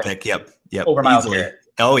one overall overall pick. Yep. Over Myles Easily. Garrett.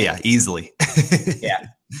 Oh yeah, easily. Yeah.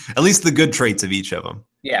 At least the good traits of each of them.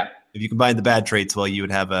 Yeah. If you combine the bad traits, well, you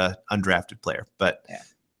would have a undrafted player. But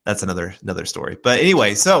that's another story. But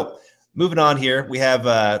anyway, so moving on here, we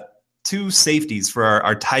have two safeties for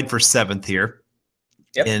our tied for 7th here.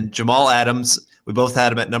 Yep. And Jamal Adams, we both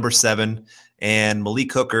had him at number 7, and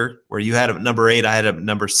Malik Hooker, where you had him at number 8, I had him at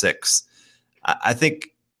number 6. I think,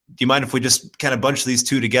 do you mind if we just kind of bunch these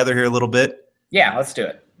two together here a little bit? Yeah, let's do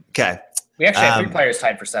it. Okay. We actually have 3 players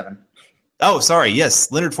tied for 7. Oh, sorry.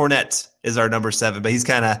 Yes, Leonard Fournette is our number 7, but he's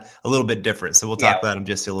kind of a little bit different. So we'll talk about him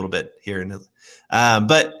just a little bit here.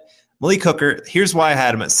 But Malik Hooker, here's why I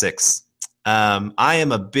had him at 6. I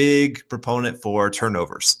am a big proponent for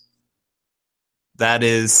turnovers. That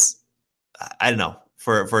is, I don't know,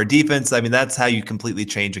 for a defense, I mean, that's how you completely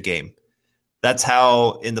change a game. That's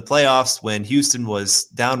how in the playoffs, when Houston was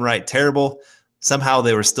downright terrible, somehow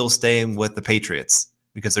they were still staying with the Patriots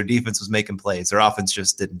because their defense was making plays. Their offense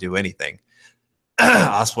just didn't do anything.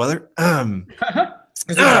 Osweiler.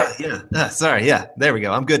 Sorry. Yeah, there we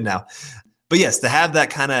go. I'm good now. But yes, to have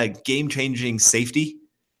that kind of game-changing safety,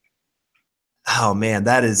 oh man,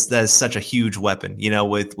 that is such a huge weapon. You know,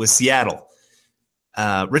 with Seattle,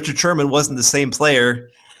 Richard Sherman wasn't the same player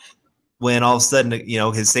when all of a sudden, you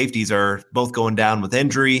know, his safeties are both going down with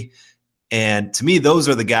injury. And to me, those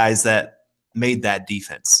are the guys that made that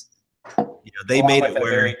defense. You know, they made it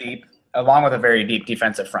where along with a very deep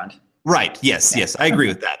defensive front. Right. Yes. I agree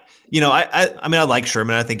with that. You know, I mean, I like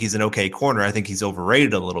Sherman. I think he's an okay corner. I think he's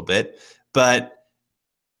overrated a little bit. But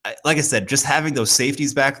like I said, just having those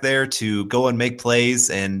safeties back there to go and make plays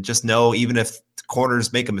and just know even if the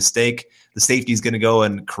corners make a mistake, the safety is going to go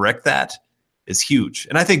and correct that is huge.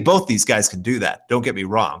 And I think both these guys can do that. Don't get me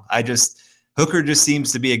wrong. Hooker just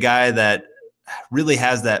seems to be a guy that really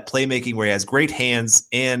has that playmaking where he has great hands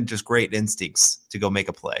and just great instincts to go make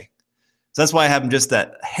a play. So that's why I have him just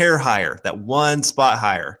that hair higher, that one spot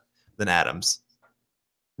higher than Adams.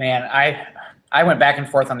 Man, I went back and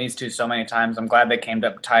forth on these two so many times. I'm glad they came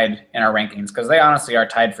up tied in our rankings because they honestly are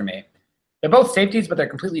tied for me. They're both safeties, but they're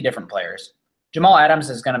completely different players. Jamal Adams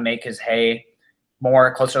is going to make his hay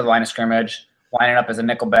more closer to the line of scrimmage, lining up as a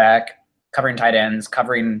nickel back, covering tight ends,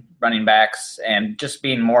 covering running backs, and just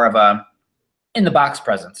being more of a in-the-box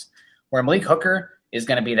presence. Where Malik Hooker is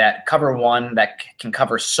going to be that cover one that can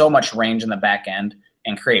cover so much range in the back end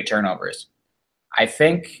and create turnovers. I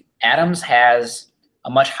think Adams has a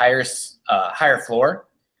much higher floor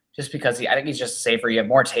just because I think he's just safer. You have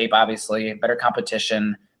more tape, obviously, better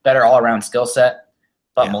competition, better all-around skill set.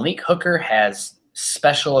 But Malik Hooker has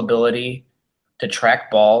special ability to track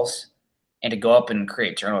balls and to go up and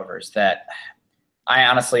create turnovers that I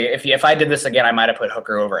honestly, if I did this again, I might have put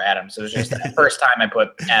Hooker over Adams. It was just the first time I put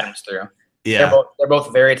Adams through. Yeah. They're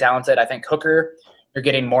both very talented. I think Hooker, you're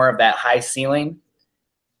getting more of that high ceiling,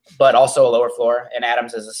 but also a lower floor, and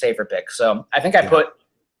Adams is a safer pick. So I think I put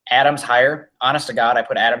Adams higher. Honest to God, I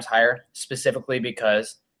put Adams higher specifically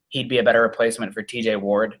because he'd be a better replacement for TJ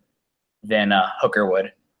Ward than Hooker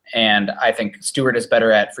would. And I think Stewart is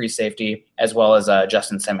better at free safety as well as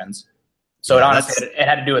Justin Simmons. So it honestly it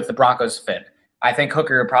had to do with the Broncos fit. I think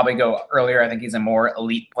Hooker would probably go earlier. I think he's a more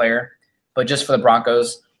elite player. But just for the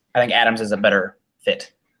Broncos, I think Adams is a better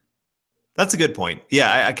fit. That's a good point.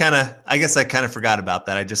 Yeah, I guess I kind of forgot about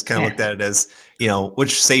that. I just kind of looked at it as, you know,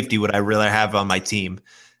 which safety would I really have on my team?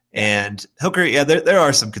 And Hooker, there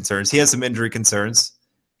are some concerns. He has some injury concerns.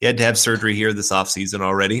 He had to have surgery here this offseason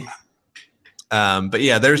already. But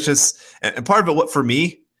yeah, there's just – and part of it, what for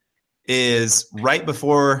me, is right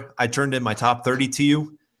before I turned in my top 30 to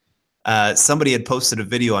you, somebody had posted a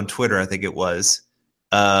video on Twitter, I think it was,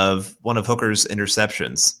 of one of Hooker's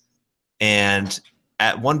interceptions. And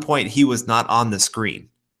at one point, he was not on the screen.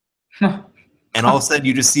 And all of a sudden,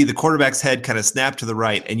 you just see the quarterback's head kind of snap to the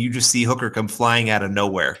right, and you just see Hooker come flying out of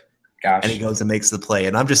nowhere. Gosh. And he goes and makes the play.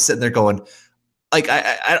 And I'm just sitting there going, like,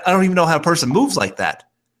 I don't even know how a person moves like that.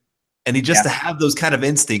 And he just to have those kind of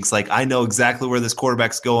instincts, like, I know exactly where this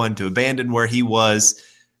quarterback's going, to abandon where he was.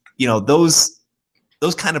 You know, those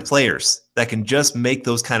kind of players that can just make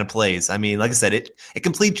those kind of plays. I mean, like I said, it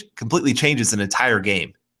completely changes an entire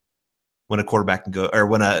game when a quarterback can go, or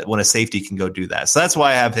when a safety can go do that. So that's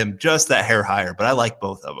why I have him just that hair higher, but I like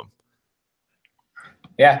both of them.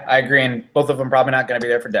 Yeah, I agree. And both of them probably not going to be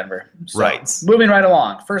there for Denver. So, right. Moving right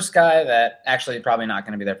along. First guy that actually probably not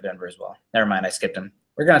going to be there for Denver as well. Never mind, I skipped him.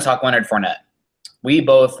 We're going to talk Leonard Fournette. We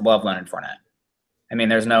both love Leonard Fournette. I mean,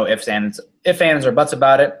 there's no ifs, ands, or buts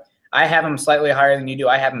about it. I have him slightly higher than you do.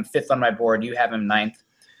 I have him 5th on my board. You have him 9th.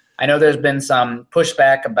 I know there's been some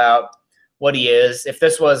pushback about what he is. If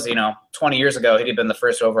this was, 20 years ago, he'd have been the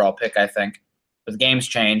first overall pick, I think. But the game's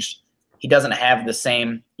changed. He doesn't have the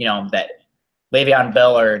same, that Le'Veon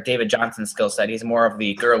Bell or David Johnson skill set. He's more of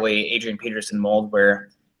the Gurley, Adrian Peterson mold where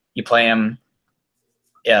you play him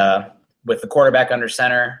with the quarterback under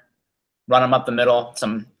center, run him up the middle,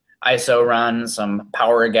 some ISO run, some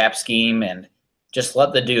power gap scheme, and just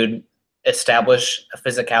let the dude establish a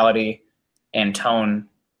physicality and tone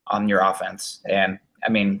on your offense. And,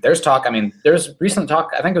 there's recent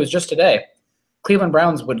talk, I think it was just today, Cleveland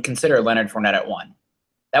Browns would consider Leonard Fournette at 1.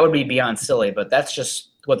 That would be beyond silly, but that's just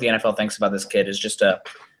what the NFL thinks about this kid, is just an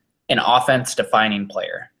offense-defining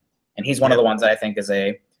player. And he's one of the ones that I think is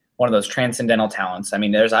one of those transcendental talents.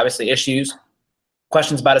 There's obviously issues,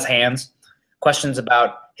 questions about his hands, questions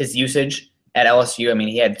about his usage at LSU.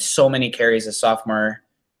 He had so many carries his sophomore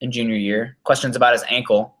and junior year, questions about his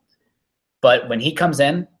ankle. But when he comes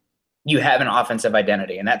in, you have an offensive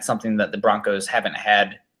identity, and that's something that the Broncos haven't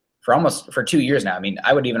had for 2 years now.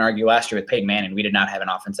 I would even argue last year with Peyton Manning, we did not have an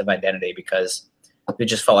offensive identity because it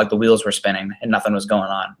just felt like the wheels were spinning and nothing was going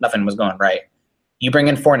on. Nothing was going right. You bring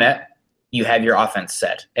in Fournette, you have your offense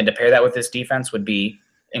set. And to pair that with this defense would be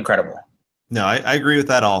incredible. No, I agree with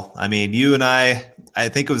that all. You and I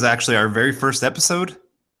think it was actually our very first episode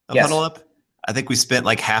of Huddle Up. I think we spent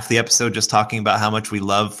like half the episode just talking about how much we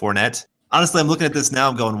love Fournette. Honestly, I'm looking at this now.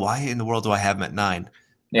 I'm going, why in the world do I have him at 9?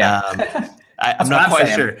 Yeah. I'm not quite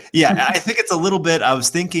sure. Yeah, I think it's a little bit. I was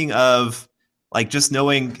thinking of like just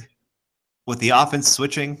knowing with the offense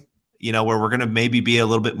switching, where we're going to maybe be a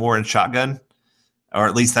little bit more in shotgun, or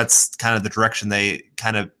at least that's kind of the direction they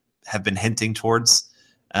kind of have been hinting towards.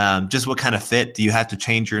 Just what kind of fit do you have to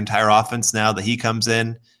change your entire offense now that he comes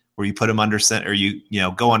in, where you put him under center, or you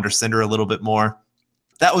go under center a little bit more?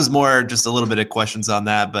 That was more just a little bit of questions on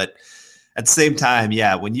that. But at the same time,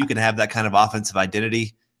 yeah, when you can have that kind of offensive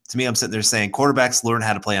identity, to me, I'm sitting there saying quarterbacks learn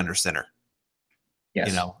how to play under center.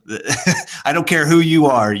 Yes. I don't care who you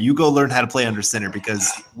are. You go learn how to play under center because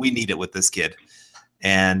we need it with this kid.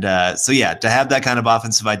 And so, yeah, to have that kind of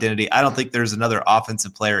offensive identity, I don't think there's another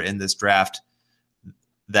offensive player in this draft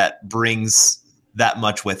that brings that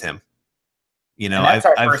much with him. And that's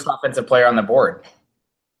our first offensive player on the board.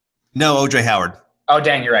 No, O.J. Howard. Oh,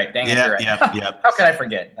 dang, you're right. You're right. Yeah. How could I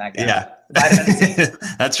forget that guy? Yeah.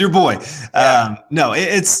 That's your boy. Yeah. No,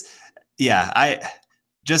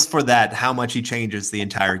 just for that, how much he changes the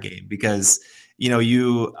entire game, because,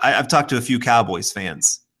 I've talked to a few Cowboys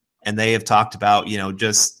fans and they have talked about,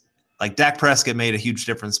 just like Dak Prescott made a huge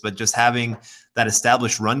difference, but just having that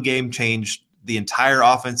established run game changed the entire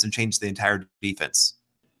offense and changed the entire defense.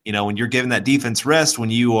 When you're giving that defense rest,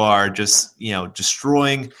 when you are just,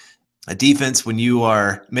 destroying a defense, when you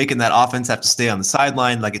are making that offense have to stay on the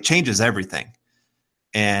sideline, like it changes everything.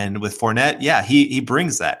 And with Fournette, yeah, he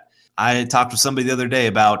brings that. I talked with somebody the other day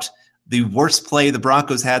about the worst play the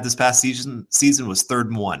Broncos had this past season was 3rd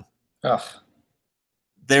and 1. Ugh.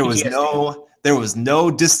 There was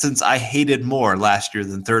no distance I hated more last year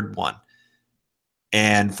than 3rd and 1.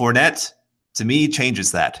 And Fournette, to me,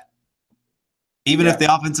 changes that. Even if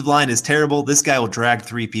the offensive line is terrible, this guy will drag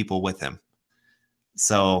 3 people with him.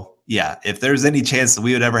 So, yeah, if there's any chance that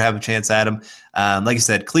we would ever have a chance at him, like I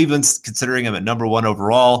said, Cleveland's considering him at number 1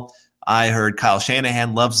 overall. I heard Kyle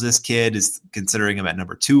Shanahan loves this kid, is considering him at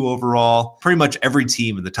number 2 overall. Pretty much every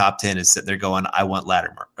team in the top 10 is sitting there going, I want I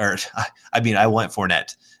want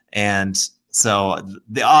Fournette. And so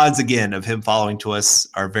the odds, again, of him following to us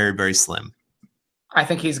are very, very slim. I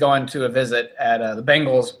think he's going to a visit at the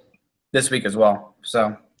Bengals this week as well.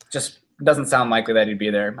 So just doesn't sound likely that he'd be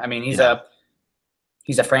there.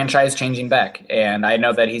 He's a franchise-changing back, and I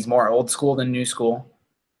know that he's more old school than new school.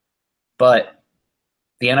 But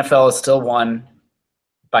the NFL is still won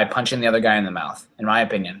by punching the other guy in the mouth, in my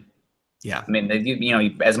opinion. Yeah.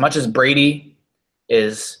 As much as Brady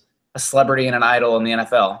is a celebrity and an idol in the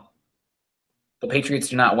NFL, the Patriots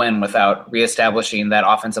do not win without reestablishing that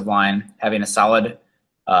offensive line, having a solid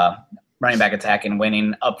running back attack, and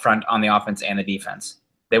winning up front on the offense and the defense.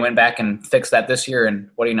 They went back and fixed that this year, and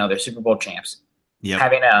what do you know? They're Super Bowl champs. Yep.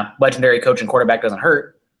 Having a legendary coach and quarterback doesn't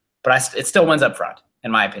hurt, but it still wins up front,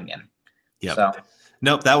 in my opinion. Yep. So.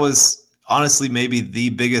 Nope, that was honestly maybe the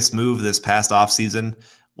biggest move this past offseason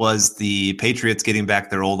was the Patriots getting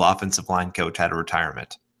back their old offensive line coach out of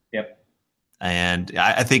retirement. Yep. And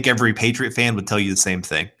I think every Patriot fan would tell you the same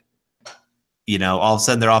thing. All of a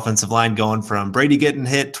sudden their offensive line going from Brady getting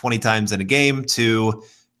hit 20 times in a game to,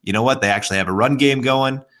 they actually have a run game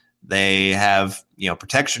going. They have,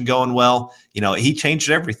 protection going well. He changed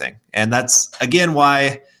everything. And that's, again,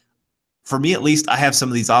 why, for me at least, I have some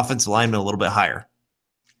of these offensive linemen a little bit higher.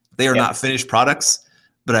 They are not finished products,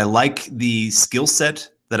 but I like the skill set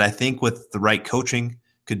that I think with the right coaching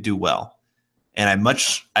could do well. And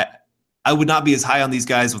I would not be as high on these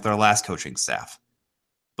guys with our last coaching staff.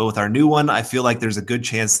 But with our new one, I feel like there's a good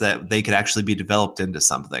chance that they could actually be developed into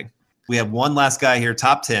something. We have one last guy here,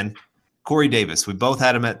 top 10, Corey Davis. We both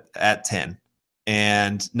had him at 10.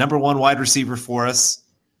 And number one wide receiver for us.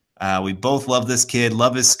 We both love this kid,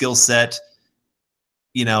 love his skill set.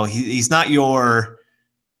 You know, he's not your,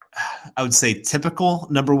 I would say, typical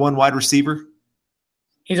number one wide receiver.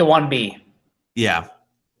 He's a 1B. Yeah.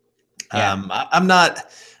 I'm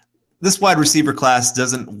not – this wide receiver class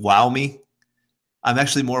doesn't wow me. I'm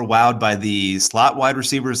actually more wowed by the slot wide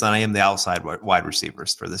receivers than I am the outside wide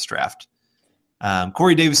receivers for this draft.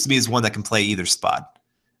 Corey Davis to me is one that can play either spot.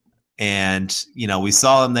 And, you know, we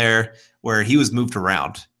saw him there where he was moved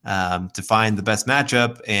around to find the best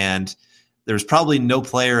matchup. And there's probably no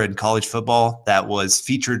player in college football that was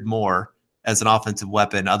featured more as an offensive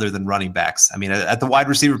weapon other than running backs. I mean, at the wide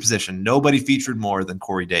receiver position, nobody featured more than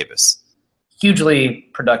Corey Davis. Hugely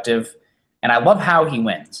productive. And I love how he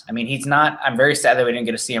wins. I mean, I'm very sad that we didn't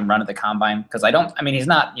get to see him run at the combine because he's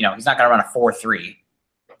not going to run a 4.3,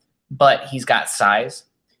 but he's got size.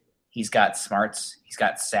 He's got smarts. He's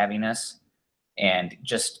got savviness. And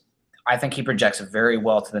I think he projects very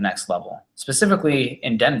well to the next level, specifically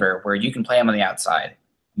in Denver, where you can play him on the outside.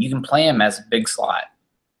 You can play him as a big slot.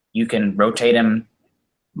 You can rotate him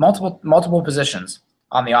multiple positions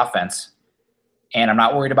on the offense. And I'm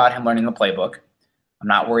not worried about him learning the playbook. I'm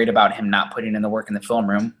not worried about him not putting in the work in the film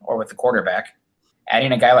room or with the quarterback.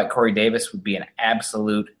 Adding a guy like Corey Davis would be an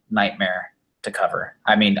absolute nightmare to cover.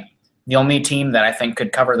 I mean, the only team that I think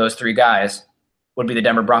could cover those three guys would be the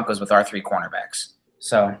Denver Broncos with our three cornerbacks.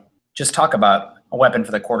 So just talk about a weapon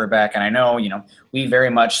for the quarterback. And I know, we very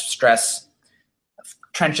much stress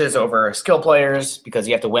trenches over skill players because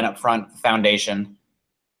you have to win up front, the foundation.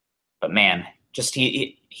 But man,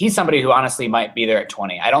 he's somebody who honestly might be there at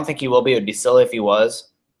 20. I don't think he will be. It would be silly if he was.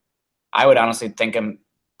 I would honestly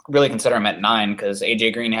really consider him at 9 because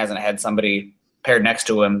A.J. Green hasn't had somebody paired next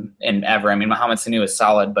to him in ever. I mean, Mohamed Sanu is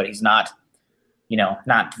solid, but he's not,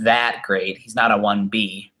 not that great. He's not a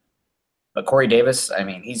 1B. But Corey Davis, I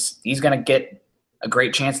mean, he's going to get a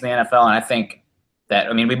great chance in the NFL, and I think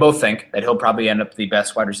we both think that he'll probably end up the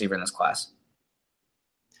best wide receiver in this class.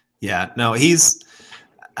 Yeah, no, he's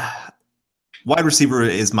wide receiver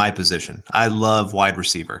is my position. I love wide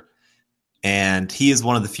receiver. And he is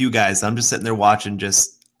one of the few guys I'm just sitting there watching.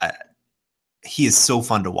 He is so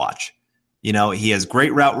fun to watch. He has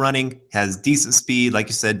great route running, has decent speed, like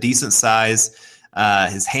you said, decent size.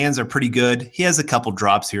 His hands are pretty good. He has a couple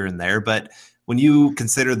drops here and there, but when you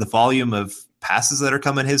consider the volume of passes that are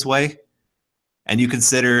coming his way, and you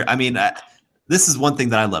consider, this is one thing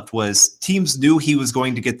that I loved was teams knew he was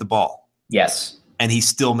going to get the ball. Yes. And he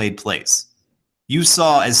still made plays. You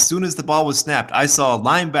saw as soon as the ball was snapped, I saw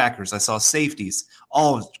linebackers, I saw safeties,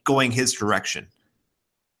 all going his direction.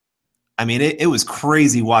 I mean, it was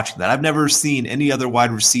crazy watching that. I've never seen any other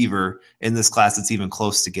wide receiver in this class that's even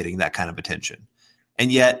close to getting that kind of attention.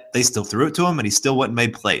 And yet they still threw it to him and he still went and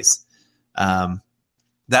made plays.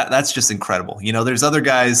 That's just incredible. There's other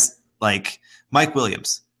guys like Mike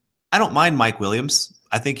Williams. I don't mind Mike Williams.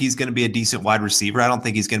 I think he's going to be a decent wide receiver. I don't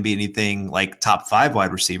think he's going to be anything like top 5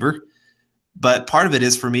 wide receiver. But part of it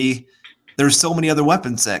is, for me, there's so many other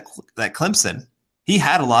weapons at Clemson. He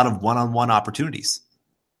had a lot of one-on-one opportunities.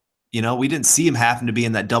 We didn't see him having to be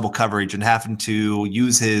in that double coverage and having to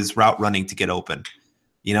use his route running to get open.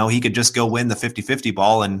 He could just go win the 50-50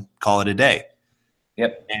 ball and call it a day.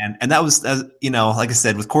 Yep. And that was, like I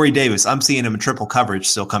said, with Corey Davis, I'm seeing him in triple coverage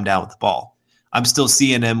still come down with the ball. I'm still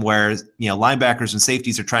seeing him where, linebackers and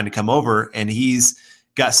safeties are trying to come over, and he's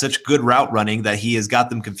got such good route running that he has got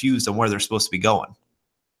them confused on where they're supposed to be going.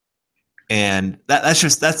 And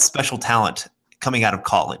that's special talent coming out of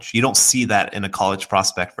college. You don't see that in a college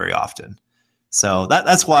prospect very often. So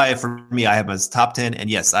that's why, for me, I have him as top 10. And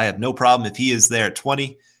yes, I have no problem if he is there at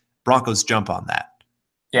 20. Broncos jump on that.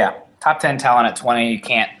 Yeah, top 10 talent at 20. You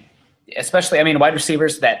can't, especially, wide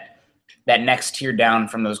receivers that next tier down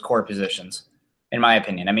from those core positions, in my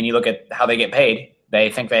opinion. You look at how they get paid. They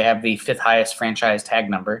think they have the 5th highest franchise tag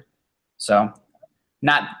number. So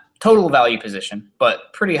not total value position,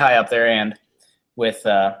 but pretty high up there. And with,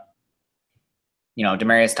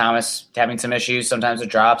 Demaryius Thomas having some issues, sometimes it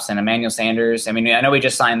drops, and Emmanuel Sanders. I know we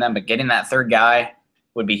just signed them, but getting that third guy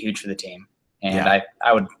would be huge for the team. And yeah.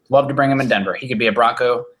 I would love to bring him in Denver. He could be a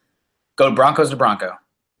Bronco. Go Broncos to Bronco.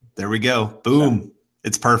 There we go. Boom. So,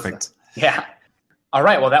 it's perfect. Yeah. All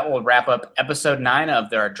right, well, that will wrap up episode 9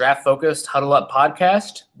 of our draft-focused Huddle Up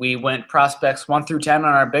podcast. We went prospects 1 through 10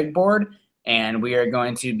 on our big board, and we are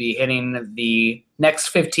going to be hitting the next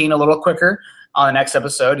 15 a little quicker on the next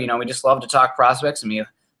episode. You know, we just love to talk prospects. I mean,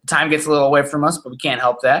 time gets a little away from us, but we can't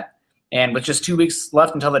help that. And with just 2 weeks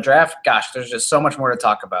left until the draft, gosh, there's just so much more to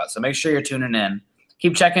talk about. So make sure you're tuning in.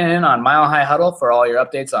 Keep checking in on Mile High Huddle for all your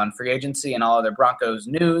updates on free agency and all other Broncos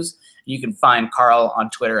news. You can find Carl on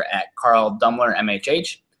Twitter at Carl Dumler,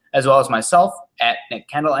 MHH, as well as myself at Nick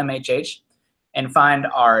Kendell, MHH, and find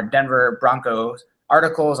our Denver Broncos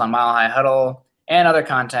articles on Mile High Huddle and other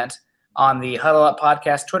content on the Huddle Up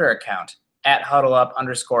Podcast Twitter account at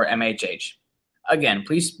HuddleUp_MHH. Again,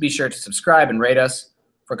 please be sure to subscribe and rate us.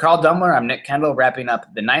 For Carl Dumler, I'm Nick Kendell, wrapping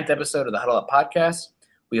up the 9th episode of the Huddle Up Podcast.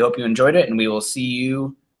 We hope you enjoyed it, and we will see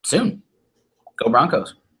you soon. Go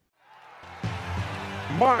Broncos.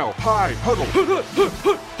 Mile High Huddle.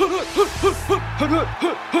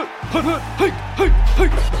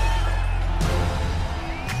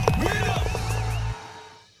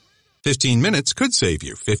 15 minutes could save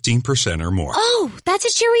you 15% or more. Oh, that's a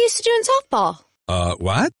cheer we used to do in softball.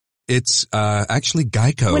 What? It's, actually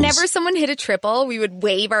Geico's. Whenever someone hit a triple, we would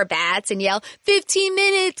wave our bats and yell, 15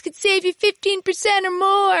 minutes could save you 15% or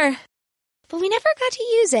more. But we never got to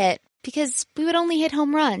use it because we would only hit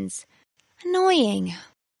home runs. Annoying.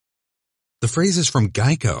 The phrase is from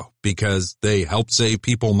Geico because they help save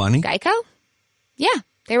people money. Geico? Yeah,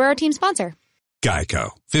 they were our team sponsor.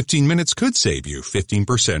 Geico. 15 minutes could save you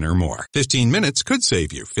 15% or more. 15 minutes could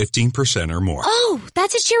save you 15% or more. Oh,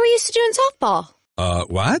 that's a cheer we used to do in softball.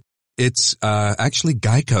 What? It's, actually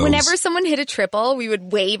Geico's. Whenever someone hit a triple, we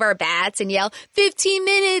would wave our bats and yell, 15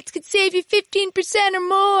 minutes could save you 15% or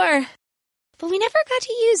more. But we never got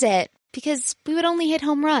to use it because we would only hit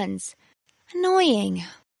home runs. Annoying.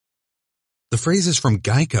 The phrase is from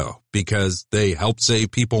Geico because they help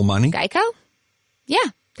save people money. Geico? Yeah,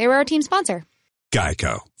 they were our team sponsor.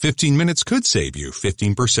 Geico. 15 minutes could save you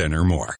 15% or more.